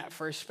hammer in that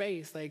first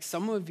space,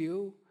 some of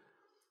you,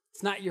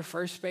 it's not your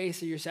first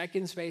space or your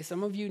second space.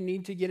 Some of you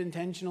need to get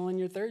intentional in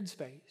your third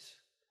space.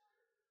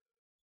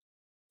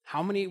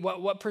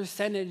 What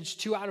percentage,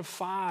 2 out of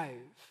 5,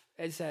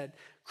 it said,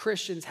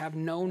 Christians have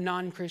no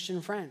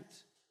non-Christian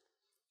friends.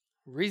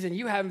 The reason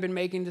you haven't been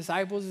making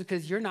disciples is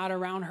because you're not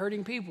around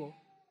hurting people.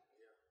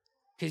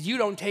 Because you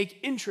don't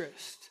take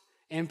interest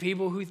in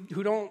people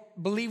who don't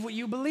believe what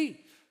you believe.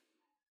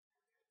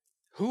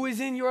 Who is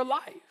in your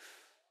life?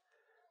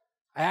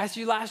 I asked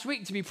you last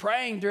week to be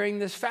praying during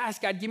this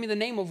fast. God, give me the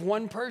name of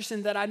one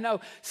person that I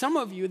know. Some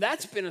of you,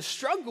 that's been a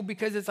struggle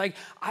because it's like,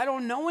 I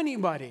don't know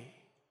anybody.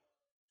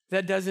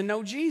 that doesn't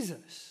know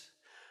Jesus?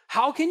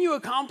 How can you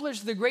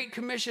accomplish the Great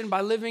Commission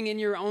by living in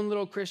your own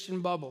little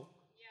Christian bubble?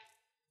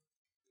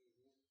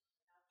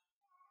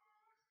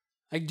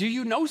 Like, do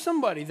you know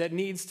somebody that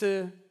needs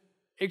to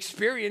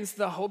experience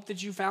the hope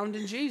that you found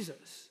in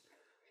Jesus?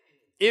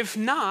 If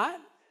not,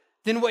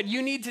 then what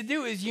you need to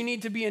do is you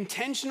need to be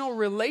intentional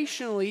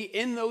relationally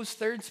in those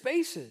third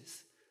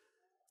spaces.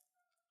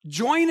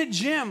 Join a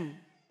gym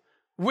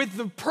with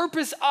the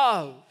purpose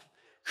of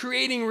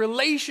creating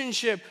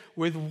relationship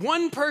with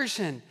one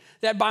person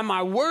that by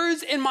my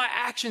words and my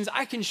actions,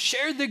 I can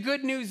share the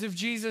good news of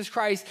Jesus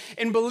Christ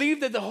and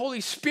believe that the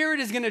Holy Spirit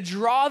is going to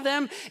draw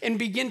them and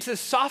begin to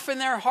soften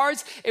their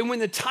hearts. And when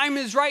the time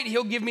is right,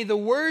 he'll give me the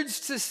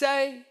words to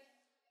say.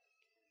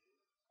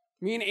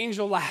 Me and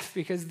Angel laugh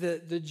because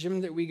the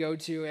gym that we go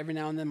to, every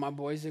now and then my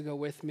boys will go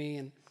with me,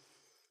 and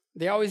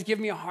they always give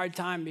me a hard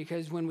time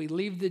because when we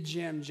leave the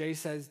gym, Jay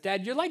says,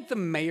 "Dad, you're like the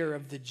mayor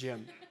of the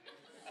gym."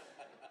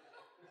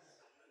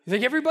 He's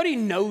like, everybody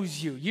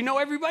knows you. You know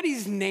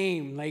everybody's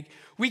name. Like,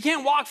 we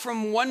can't walk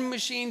from one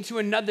machine to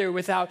another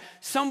without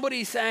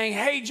somebody saying,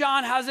 "Hey,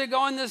 John, how's it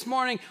going this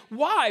morning?"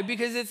 Why?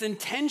 Because it's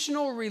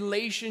intentional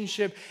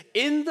relationship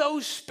in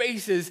those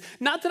spaces.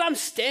 Not that I'm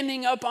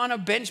standing up on a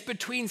bench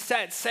between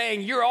sets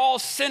saying, "You're all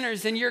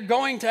sinners and you're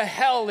going to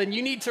hell and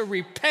you need to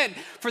repent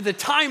for the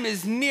time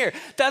is near."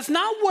 That's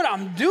not what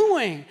I'm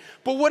doing.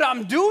 But what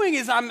I'm doing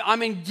is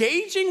I'm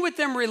engaging with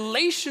them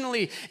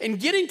relationally and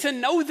getting to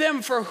know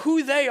them for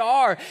who they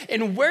are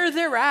and where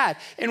they're at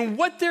and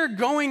what they're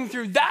going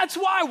through. That's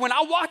why when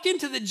I walk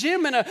into the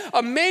gym and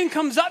a man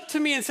comes up to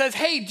me and says,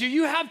 "Hey, do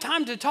you have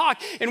time to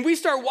talk?" And we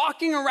start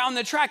walking around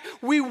the track,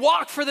 we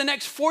walk for the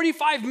next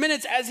 45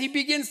 minutes as he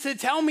begins to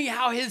tell me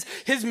how his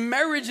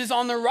marriage is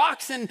on the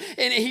rocks and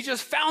he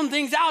just found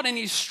things out and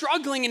he's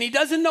struggling and he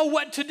doesn't know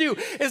what to do.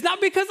 It's not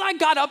because I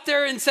got up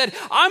there and said,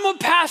 "I'm a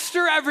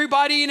pastor,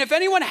 everybody, and if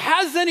anyone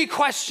has any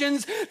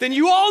questions, then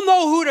you all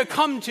know who to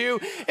come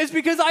to." It's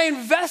because I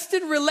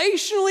invested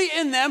relationally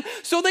in them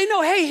so they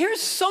know, hey,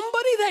 here's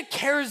somebody that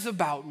cares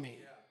about me.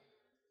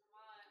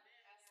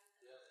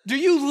 Do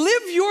you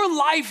live your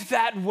life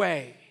that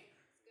way?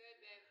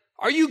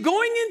 Are you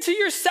going into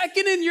your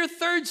second and your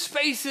third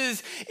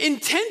spaces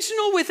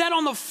intentional with that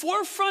on the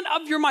forefront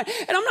of your mind?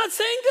 And I'm not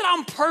saying that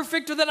I'm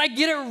perfect or that I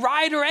get it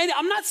right or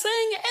I'm not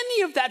saying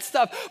any of that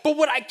stuff. But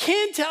what I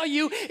can tell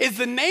you is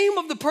the name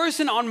of the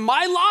person on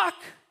my lock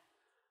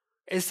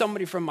is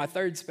somebody from my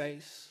third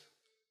space.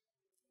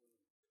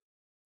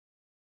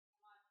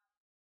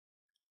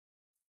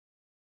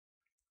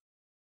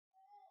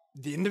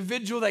 The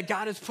individual that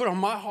God has put on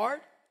my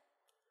heart,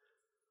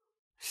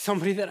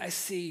 somebody that I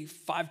see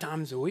 5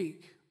 times a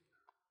week.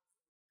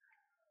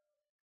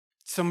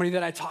 Somebody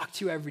that I talk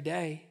to every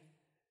day.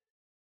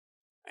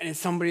 And it's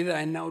somebody that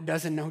I know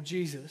doesn't know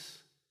Jesus.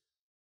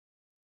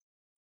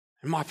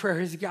 And my prayer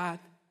is, God,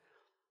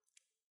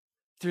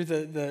 through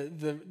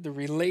the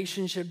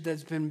relationship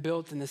that's been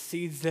built and the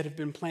seeds that have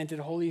been planted,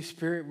 Holy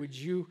Spirit, would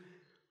you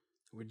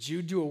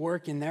do a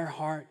work in their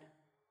heart?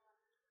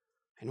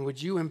 And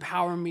would you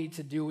empower me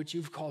to do what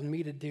you've called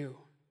me to do?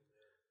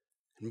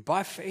 And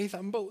by faith,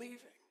 I'm believing.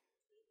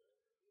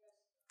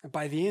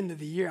 By the end of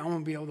the year, I'm going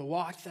to be able to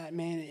walk that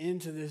man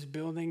into this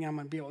building. I'm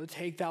going to be able to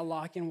take that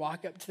lock and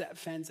walk up to that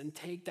fence and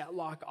take that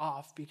lock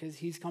off because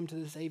he's come to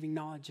the saving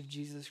knowledge of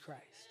Jesus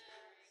Christ.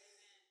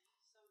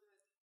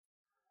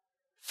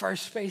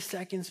 First space,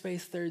 second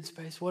space, third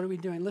space. What are we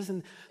doing?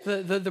 Listen,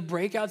 the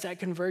breakouts at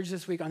Converge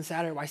this week on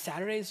Saturday. Why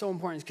Saturday is so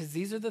important is because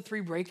these are the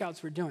 3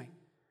 breakouts we're doing.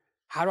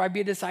 How do I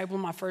be a disciple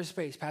in my first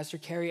space? Pastor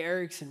Carrie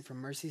Erickson from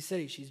Mercy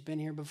City. She's been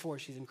here before.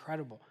 She's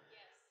incredible.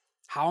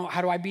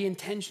 How do I be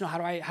intentional? How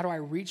do I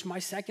reach my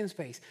second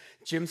space?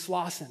 Jim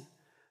Slauson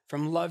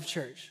from Love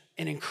Church,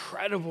 an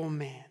incredible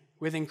man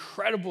with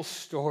incredible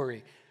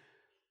story.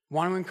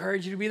 Want to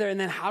encourage you to be there. And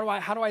then how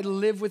do I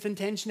live with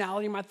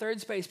intentionality in my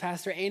third space?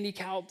 Pastor Andy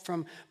Kalp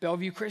from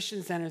Bellevue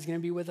Christian Center is going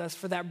to be with us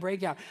for that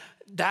breakout.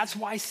 That's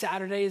why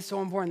Saturday is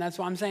so important. That's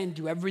why I'm saying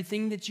do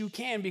everything that you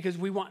can because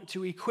we want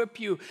to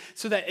equip you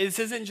so that this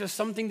isn't just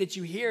something that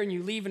you hear and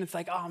you leave and it's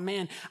like, oh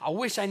man, I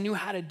wish I knew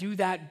how to do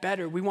that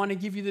better. We want to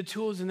give you the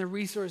tools and the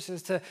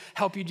resources to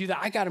help you do that.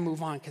 I got to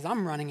move on because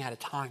I'm running out of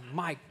time.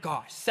 My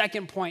gosh.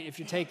 Second point, if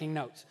you're taking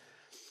notes.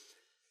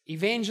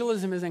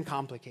 Evangelism isn't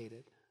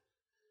complicated.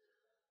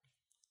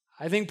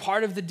 I think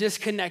part of the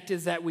disconnect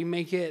is that we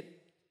make it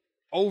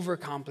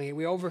overcomplicated.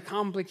 We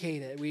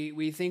overcomplicate it.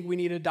 We think we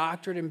need a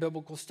doctorate in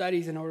biblical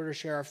studies in order to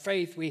share our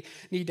faith. We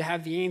need to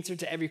have the answer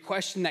to every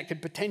question that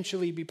could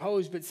potentially be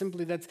posed, but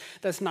simply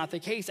that's not the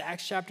case.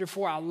 Acts chapter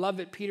 4, I love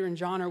it. Peter and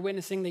John are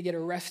witnessing. They get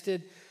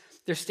arrested.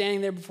 They're standing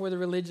there before the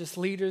religious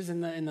leaders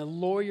and the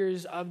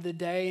lawyers of the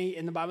day.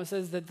 And the Bible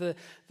says that the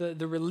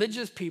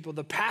religious people,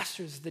 the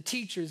pastors, the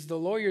teachers, the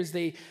lawyers,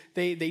 they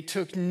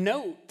took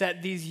note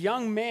that these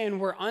young men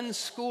were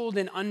unschooled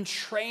and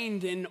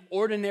untrained and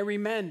ordinary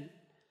men.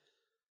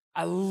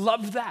 I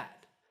love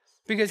that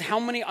because how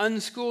many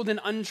unschooled and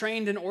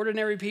untrained and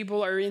ordinary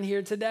people are in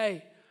here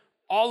today?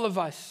 All of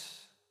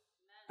us,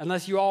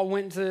 unless you all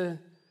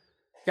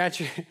got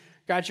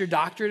got your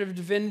doctorate of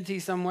divinity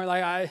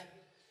somewhere.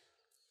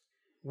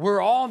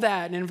 We're all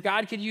that. And if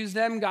God could use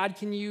them, God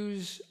can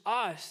use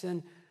us.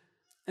 And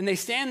they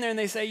stand there and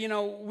they say,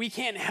 we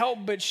can't help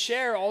but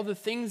share all the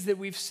things that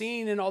we've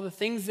seen and all the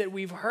things that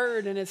we've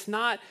heard. And it's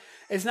not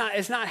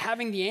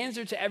having the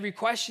answer to every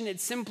question.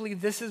 It's simply,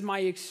 this is my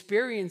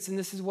experience and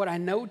this is what I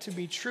know to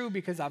be true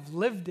because I've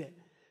lived it.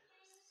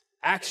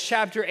 Acts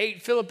chapter 8,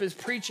 Philip is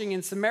preaching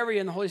in Samaria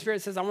and the Holy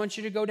Spirit says, I want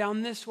you to go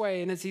down this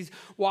way. And as he's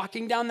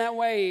walking down that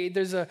way,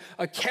 there's a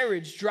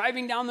carriage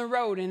driving down the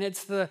road and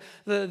it's the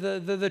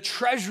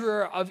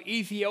treasurer of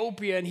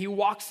Ethiopia. And he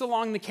walks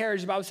along the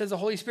carriage. The Bible says the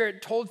Holy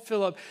Spirit told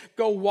Philip,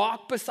 go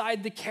walk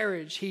beside the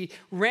carriage. He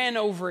ran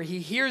over. He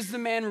hears the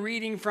man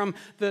reading from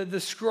the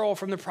scroll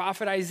from the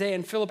prophet Isaiah.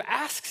 And Philip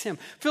asks him.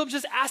 Philip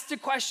just asked a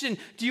question.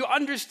 Do you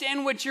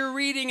understand what you're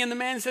reading? And the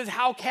man says,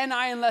 how can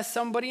I unless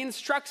somebody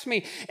instructs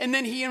me? And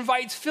then he invites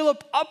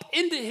Philip up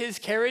into his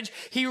carriage.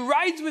 He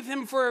rides with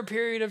him for a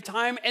period of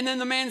time. And then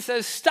the man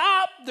says,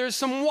 stop, there's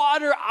some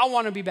water. I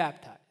want to be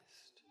baptized.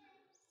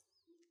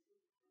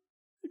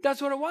 That's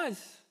what it was.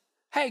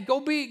 Hey, go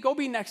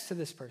be next to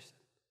this person.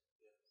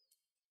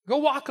 Go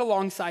walk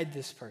alongside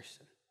this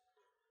person.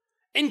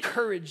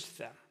 Encourage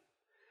them.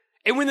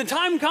 And when the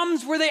time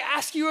comes where they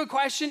ask you a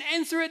question,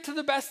 answer it to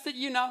the best that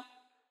you know.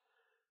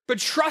 But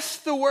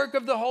trust the work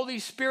of the Holy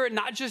Spirit,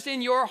 not just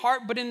in your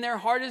heart, but in their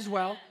heart as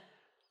well.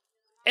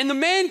 And the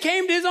man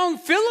came to his own.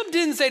 Philip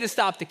didn't say to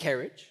stop the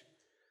carriage.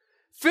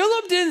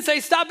 Philip didn't say,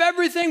 stop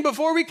everything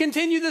before we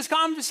continue this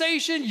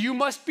conversation. You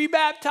must be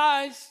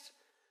baptized.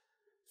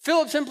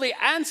 Philip simply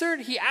answered.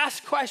 He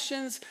asked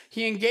questions.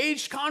 He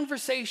engaged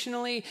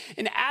conversationally.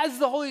 And as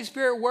the Holy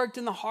Spirit worked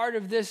in the heart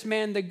of this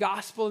man, the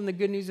gospel and the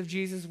good news of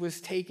Jesus was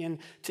taken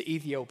to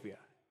Ethiopia.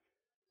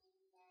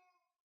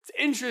 It's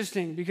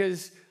interesting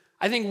because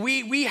I think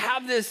we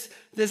have this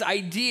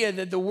idea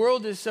that the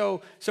world is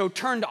so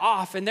turned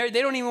off and they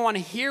don't even want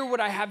to hear what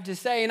I have to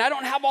say. And I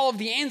don't have all of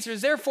the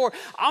answers. Therefore,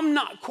 I'm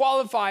not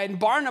qualified. And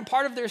Barna,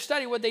 part of their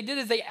study, what they did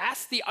is they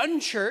asked the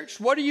unchurched,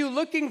 what are you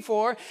looking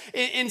for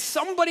in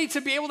somebody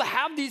to be able to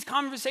have these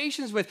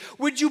conversations with?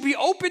 Would you be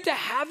open to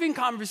having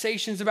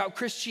conversations about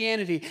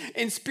Christianity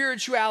and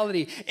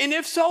spirituality? And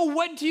if so,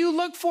 what do you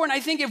look for? And I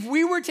think if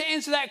we were to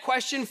answer that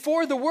question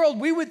for the world,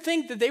 we would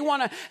think that they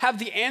want to have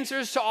the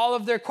answers to all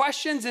of their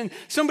questions and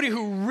somebody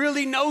who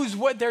really knows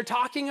what they're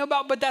talking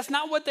about, but that's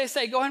not what they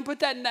say. Go ahead and put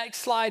that next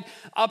slide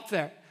up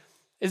there.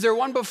 Is there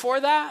one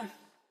before that?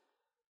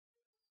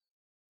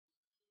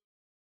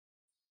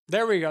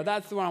 There we go.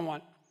 That's the one I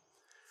want.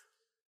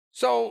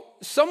 So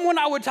someone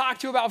I would talk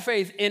to about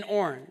faith in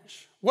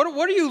orange. What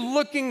are you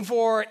looking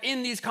for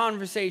in these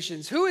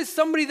conversations? Who is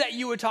somebody that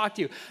you would talk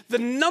to? The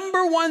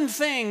number one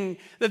thing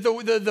that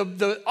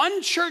the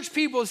unchurched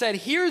people said,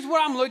 here's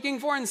what I'm looking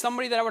for in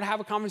somebody that I would have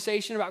a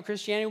conversation about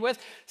Christianity with,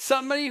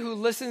 somebody who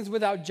listens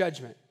without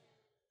judgment.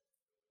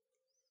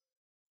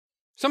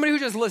 Somebody who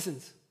just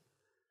listens.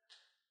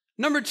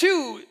 Number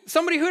two,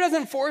 somebody who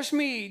doesn't force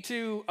me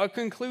to a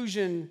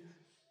conclusion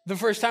the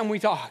first time we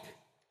talk.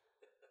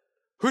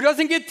 Who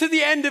doesn't get to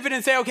the end of it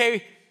and say,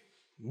 okay,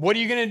 what are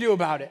you going to do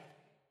about it?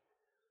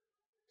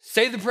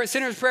 Say the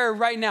sinner's prayer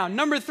right now.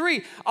 Number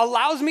three,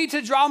 allows me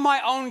to draw my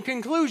own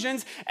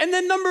conclusions. And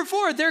then number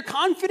four, they're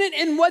confident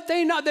in what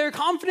they know. They're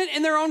confident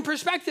in their own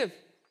perspective.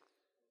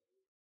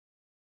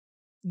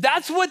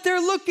 That's what they're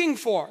looking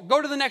for.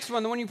 Go to the next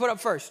one, the one you put up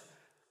first.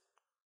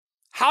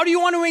 How do you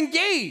want to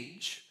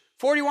engage?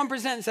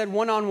 41% said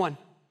one-on-one.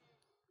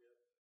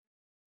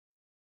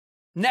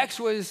 Next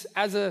was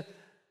as an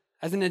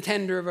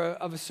attender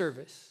of a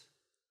service.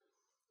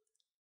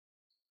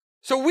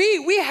 So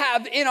we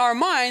have in our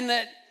mind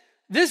that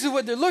this is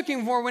what they're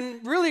looking for,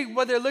 when really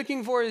what they're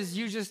looking for is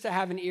you just to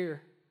have an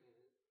ear,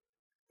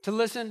 to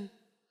listen.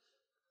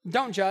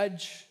 Don't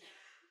judge.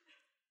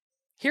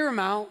 Hear them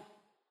out.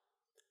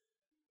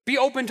 Be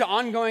open to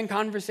ongoing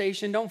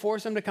conversation. Don't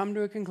force them to come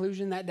to a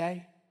conclusion that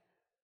day,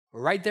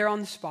 right there on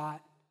the spot.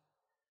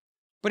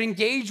 But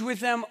engage with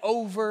them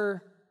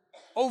over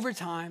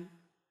time,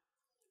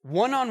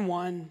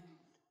 one-on-one,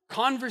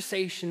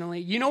 conversationally.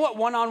 You know what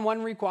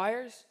one-on-one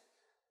requires?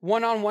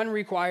 One-on-one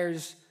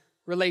requires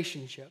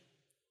relationship.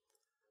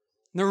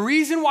 The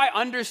reason why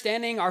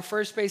understanding our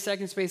first space,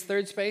 second space,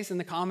 third space, and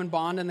the common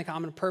bond and the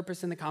common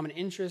purpose and the common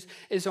interest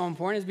is so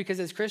important is because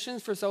as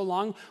Christians for so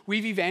long,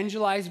 we've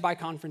evangelized by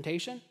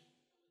confrontation.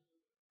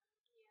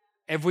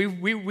 If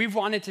we've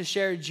wanted to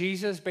share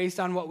Jesus based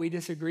on what we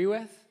disagree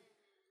with,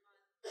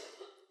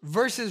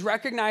 versus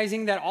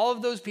recognizing that all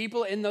of those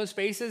people in those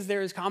spaces,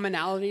 there is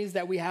commonalities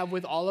that we have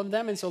with all of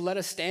them, and so let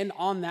us stand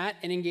on that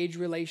and engage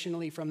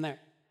relationally from there.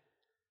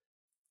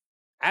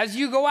 As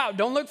you go out,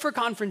 don't look for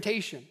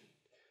confrontation,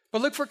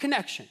 but look for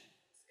connection.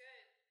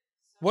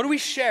 What do we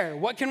share?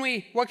 What can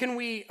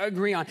we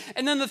agree on?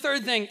 And then the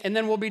third thing, and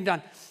then we'll be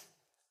done,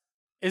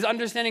 is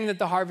understanding that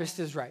the harvest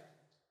is right.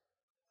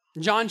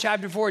 In John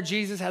chapter 4,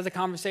 Jesus has a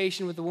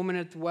conversation with the woman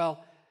at the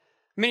well.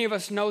 Many of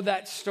us know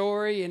that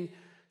story, and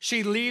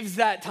She leaves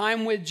that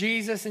time with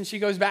Jesus and she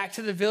goes back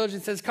to the village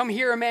and says, come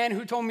hear a man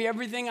who told me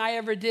everything I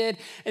ever did.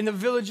 And the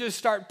villagers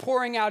start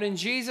pouring out. And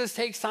Jesus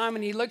takes time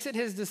and he looks at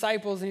his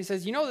disciples and he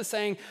says, you know the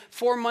saying,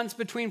 4 months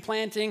between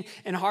planting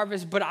and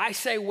harvest. But I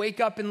say, wake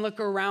up and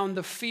look around.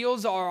 The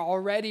fields are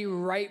already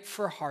ripe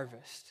for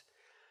harvest.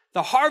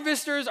 The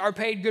harvesters are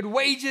paid good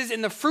wages,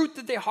 and the fruit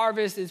that they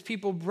harvest is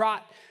people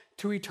brought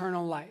to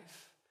eternal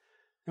life.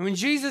 And when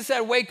Jesus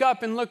said, wake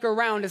up and look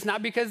around, it's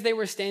not because they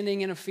were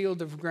standing in a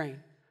field of grain.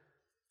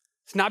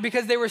 It's not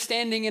because they were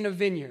standing in a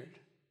vineyard.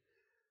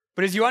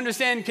 But as you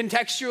understand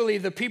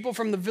contextually, the people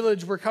from the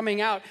village were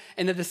coming out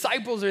and the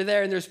disciples are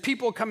there and there's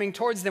people coming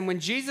towards them. When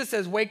Jesus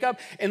says, wake up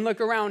and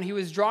look around, he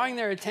was drawing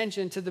their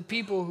attention to the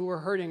people who were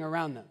hurting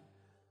around them,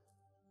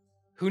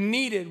 who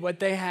needed what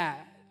they had.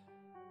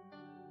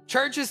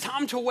 Church, it's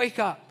time to wake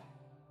up.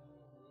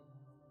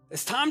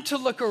 It's time to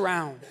look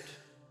around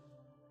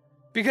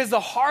because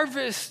the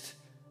harvest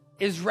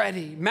is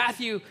ready.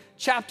 Matthew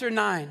chapter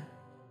 9.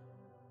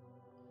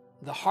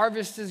 The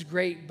harvest is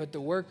great, but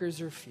the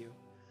workers are few.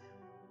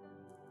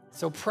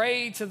 So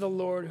pray to the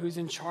Lord who's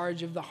in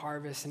charge of the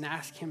harvest and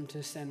ask him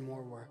to send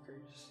more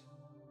workers.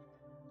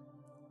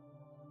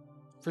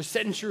 For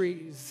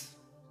centuries,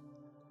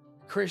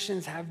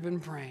 Christians have been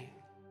praying,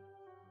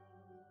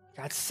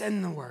 God,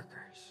 send the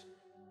workers.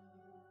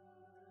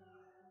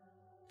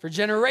 For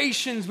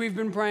generations, we've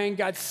been praying,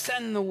 God,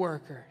 send the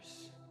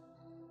workers.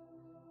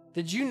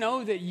 Did you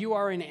know that you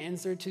are an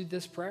answer to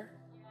this prayer?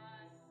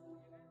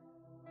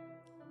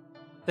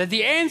 That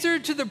the answer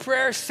to the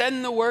prayer,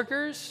 send the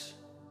workers,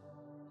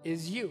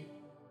 is you.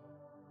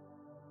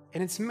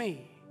 And it's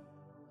me.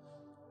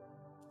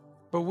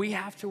 But we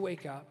have to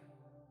wake up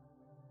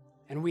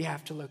and we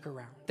have to look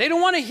around. They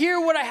don't want to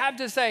hear what I have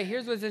to say.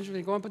 Here's what's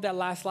interesting. Go and put that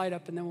last slide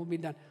up and then we'll be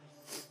done.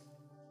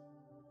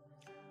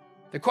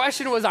 The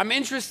question was, I'm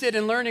interested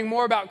in learning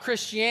more about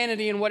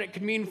Christianity and what it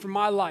could mean for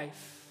my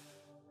life.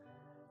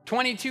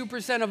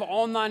 22% of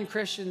all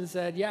non-Christians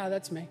said, yeah,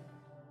 that's me.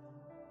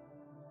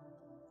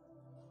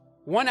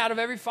 1 out of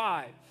every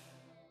 5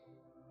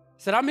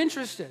 said, I'm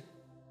interested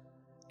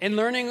in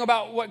learning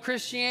about what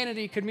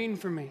Christianity could mean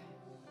for me,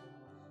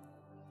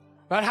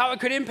 about how it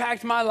could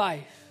impact my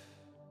life.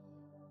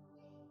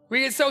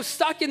 We get so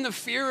stuck in the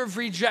fear of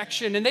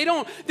rejection and they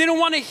don't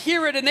want to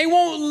hear it and they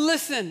won't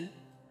listen.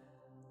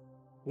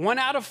 1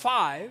 out of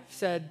 5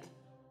 said,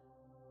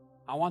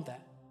 I want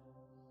that.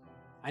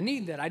 I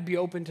need that. I'd be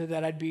open to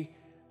that. I'd be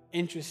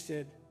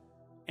interested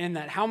in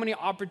that. How many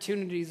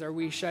opportunities are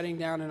we shutting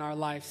down in our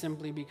life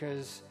simply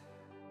because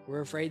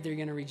we're afraid they're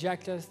going to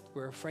reject us?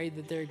 We're afraid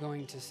that they're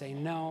going to say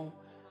no.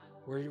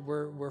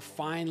 We're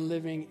fine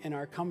living in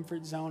our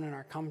comfort zone, in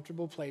our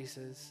comfortable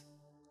places,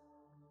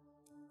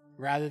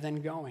 rather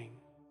than going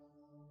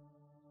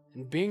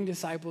and being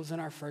disciples in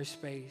our first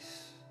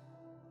space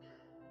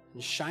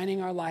and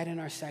shining our light in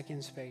our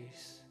second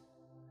space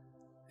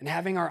and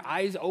having our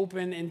eyes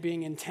open and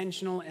being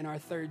intentional in our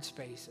third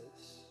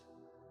spaces.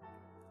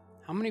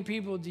 How many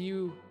people do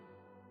you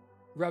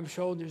rub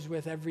shoulders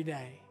with every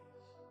day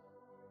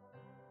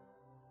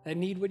that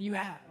need what you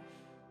have,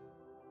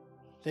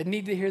 that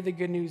need to hear the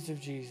good news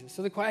of Jesus?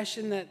 So the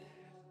question that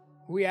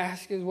we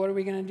ask is, what are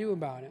we going to do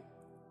about it?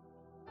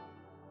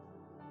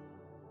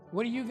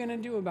 What are you going to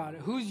do about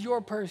it? Who's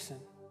your person?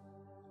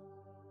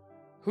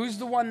 Who's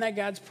the one that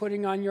God's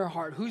putting on your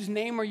heart? Whose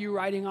name are you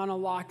writing on a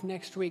lock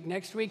next week?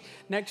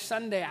 Next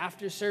Sunday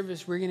after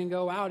service, we're going to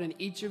go out and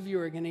each of you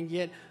are going to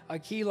get a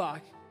key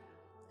lock.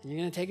 And you're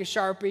going to take a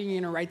Sharpie and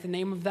you're going to write the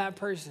name of that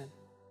person.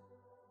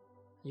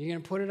 You're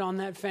going to put it on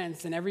that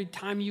fence. And every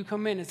time you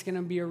come in, it's going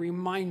to be a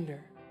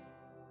reminder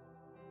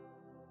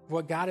of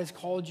what God has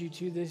called you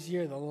to this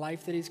year, the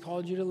life that he's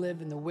called you to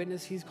live and the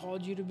witness he's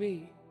called you to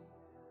be.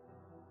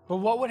 But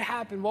what would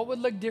happen? What would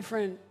look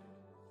different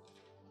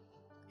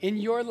in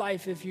your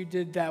life if you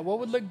did that? What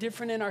would look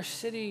different in our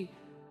city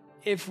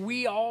if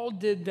we all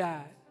did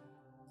that?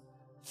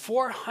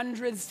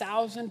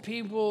 400,000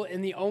 people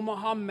in the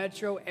Omaha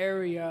metro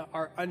area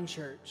are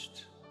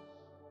unchurched.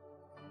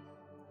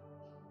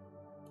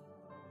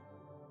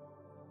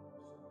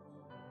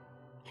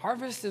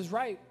 Harvest is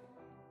ripe.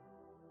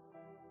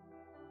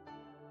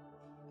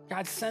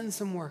 God, send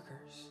some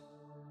workers.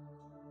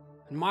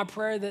 And my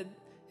prayer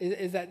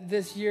is that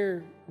this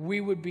year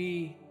we would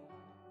be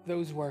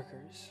those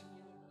workers.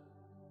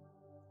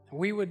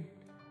 We would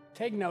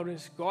take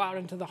notice, go out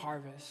into the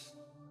harvest,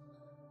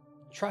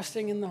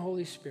 trusting in the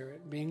Holy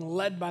Spirit, being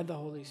led by the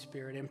Holy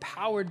Spirit,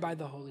 empowered by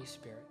the Holy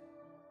Spirit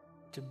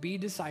to be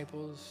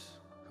disciples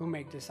who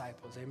make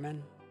disciples.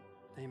 Amen.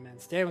 Amen.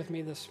 Stand with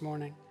me this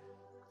morning.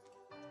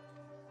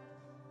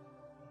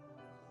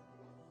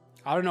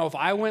 I don't know if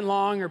I went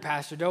long or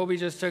Pastor Dobie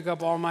just took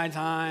up all my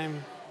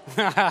time.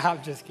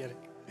 I'm just kidding.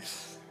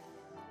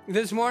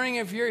 This morning,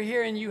 if you're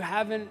here and you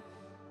haven't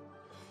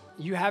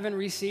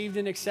received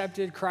and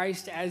accepted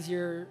Christ as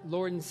your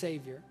Lord and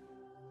Savior,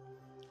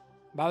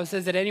 the Bible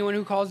says that anyone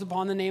who calls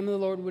upon the name of the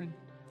Lord would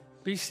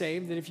be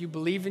saved, that if you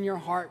believe in your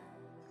heart,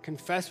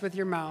 confess with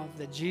your mouth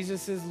that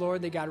Jesus is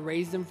Lord, that God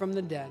raised him from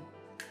the dead,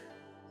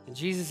 And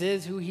Jesus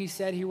is who he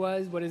said he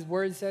was, what his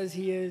word says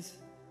he is,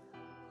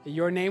 that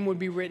your name would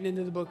be written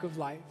into the book of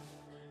life,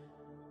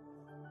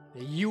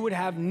 that you would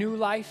have new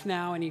life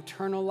now and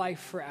eternal life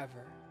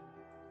forever.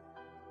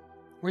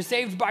 We're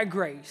saved by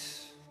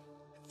grace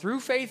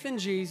through faith in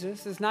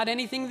Jesus. It's not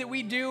anything that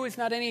we do. It's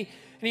not any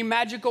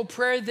magical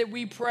prayer that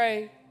we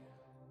pray.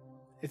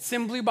 It's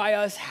simply by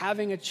us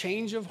having a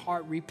change of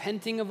heart,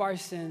 repenting of our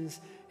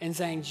sins, and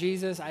saying,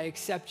 Jesus, I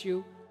accept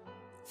you.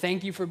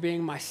 Thank you for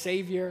being my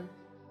Savior.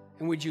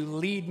 And would you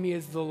lead me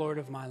as the Lord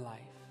of my life?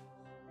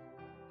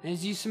 And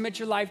as you submit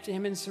your life to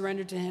him and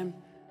surrender to him,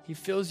 he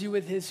fills you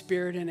with his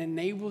Spirit and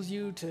enables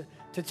you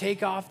to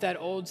take off that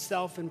old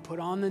self and put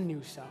on the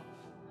new self.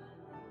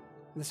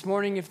 This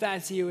morning, if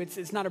that's you,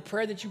 it's not a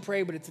prayer that you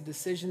pray, but it's a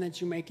decision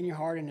that you make in your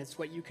heart, and it's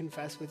what you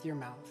confess with your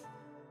mouth.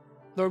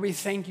 Lord, we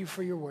thank you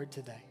for your word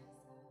today.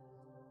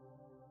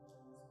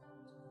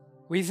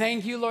 We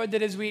thank you, Lord,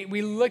 that as we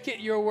look at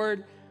your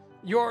word,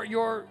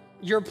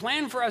 your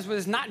plan for us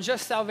was not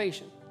just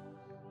salvation.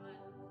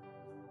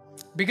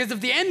 Because if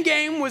the end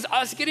game was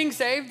us getting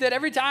saved, that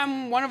every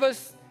time one of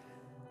us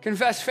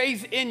confessed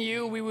faith in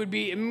you, we would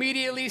be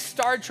immediately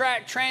Star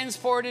Trek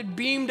transported,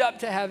 beamed up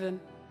to heaven.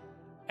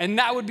 And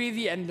that would be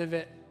the end of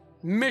it.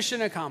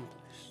 Mission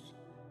accomplished.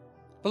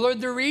 But Lord,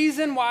 the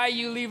reason why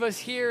you leave us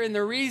here and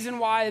the reason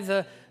why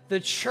the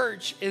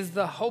church is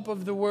the hope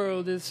of the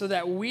world is so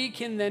that we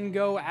can then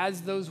go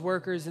as those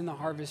workers in the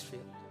harvest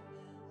field.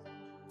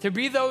 To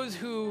be those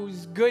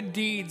whose good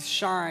deeds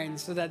shine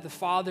so that the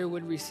Father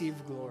would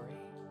receive glory.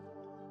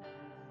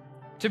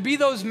 To be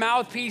those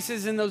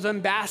mouthpieces and those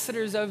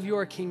ambassadors of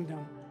your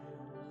kingdom.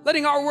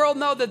 Letting our world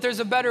know that there's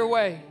a better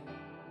way.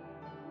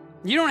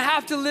 You don't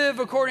have to live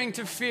according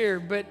to fear,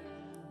 but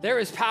there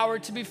is power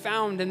to be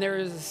found and there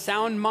is a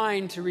sound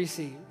mind to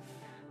receive.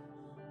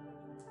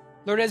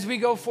 Lord, as we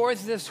go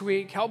forth this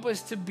week, help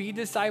us to be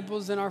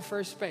disciples in our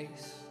first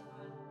space.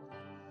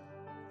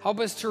 Help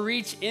us to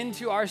reach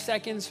into our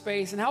second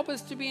space and help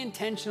us to be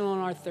intentional in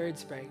our third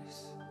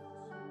space.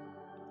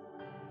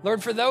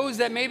 Lord, for those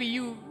that maybe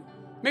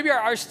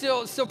are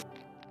still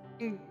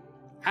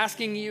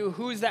asking you,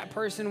 who's that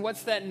person?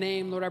 What's that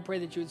name? Lord, I pray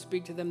that you would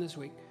speak to them this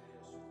week.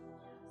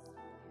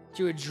 That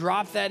you would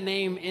drop that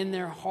name in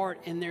their heart,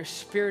 in their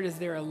spirit as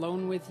they're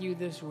alone with you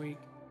this week.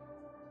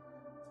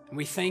 And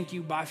we thank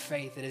you by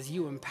faith that as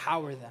you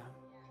empower them,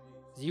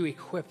 as you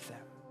equip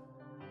them,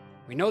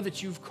 we know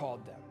that you've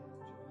called them.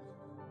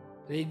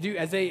 They do,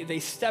 as they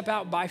step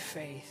out by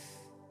faith,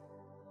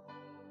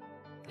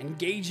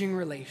 engaging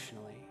relationally,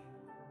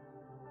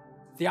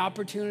 the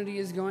opportunity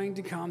is going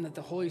to come that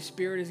the Holy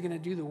Spirit is going to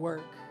do the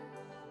work.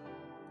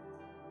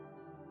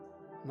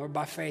 Lord,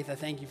 by faith, I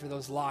thank you for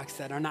those locks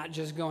that are not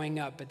just going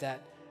up, but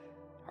that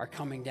are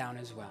coming down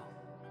as well.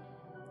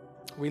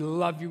 We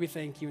love you. We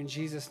thank you in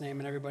Jesus' name.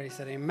 And everybody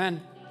said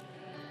amen.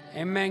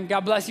 Amen.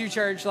 God bless you,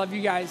 church. Love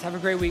you guys. Have a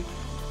great week.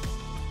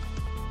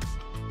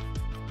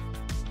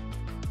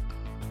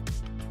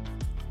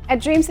 At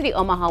Dream City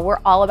Omaha, we're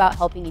all about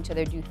helping each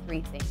other do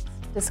three things: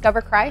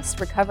 discover Christ,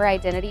 recover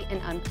identity,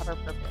 and uncover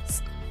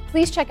purpose.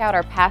 Please check out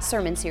our past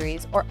sermon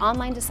series or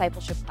online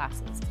discipleship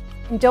classes.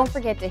 And don't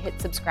forget to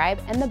hit subscribe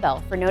and the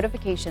bell for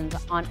notifications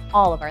on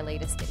all of our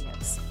latest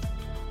videos.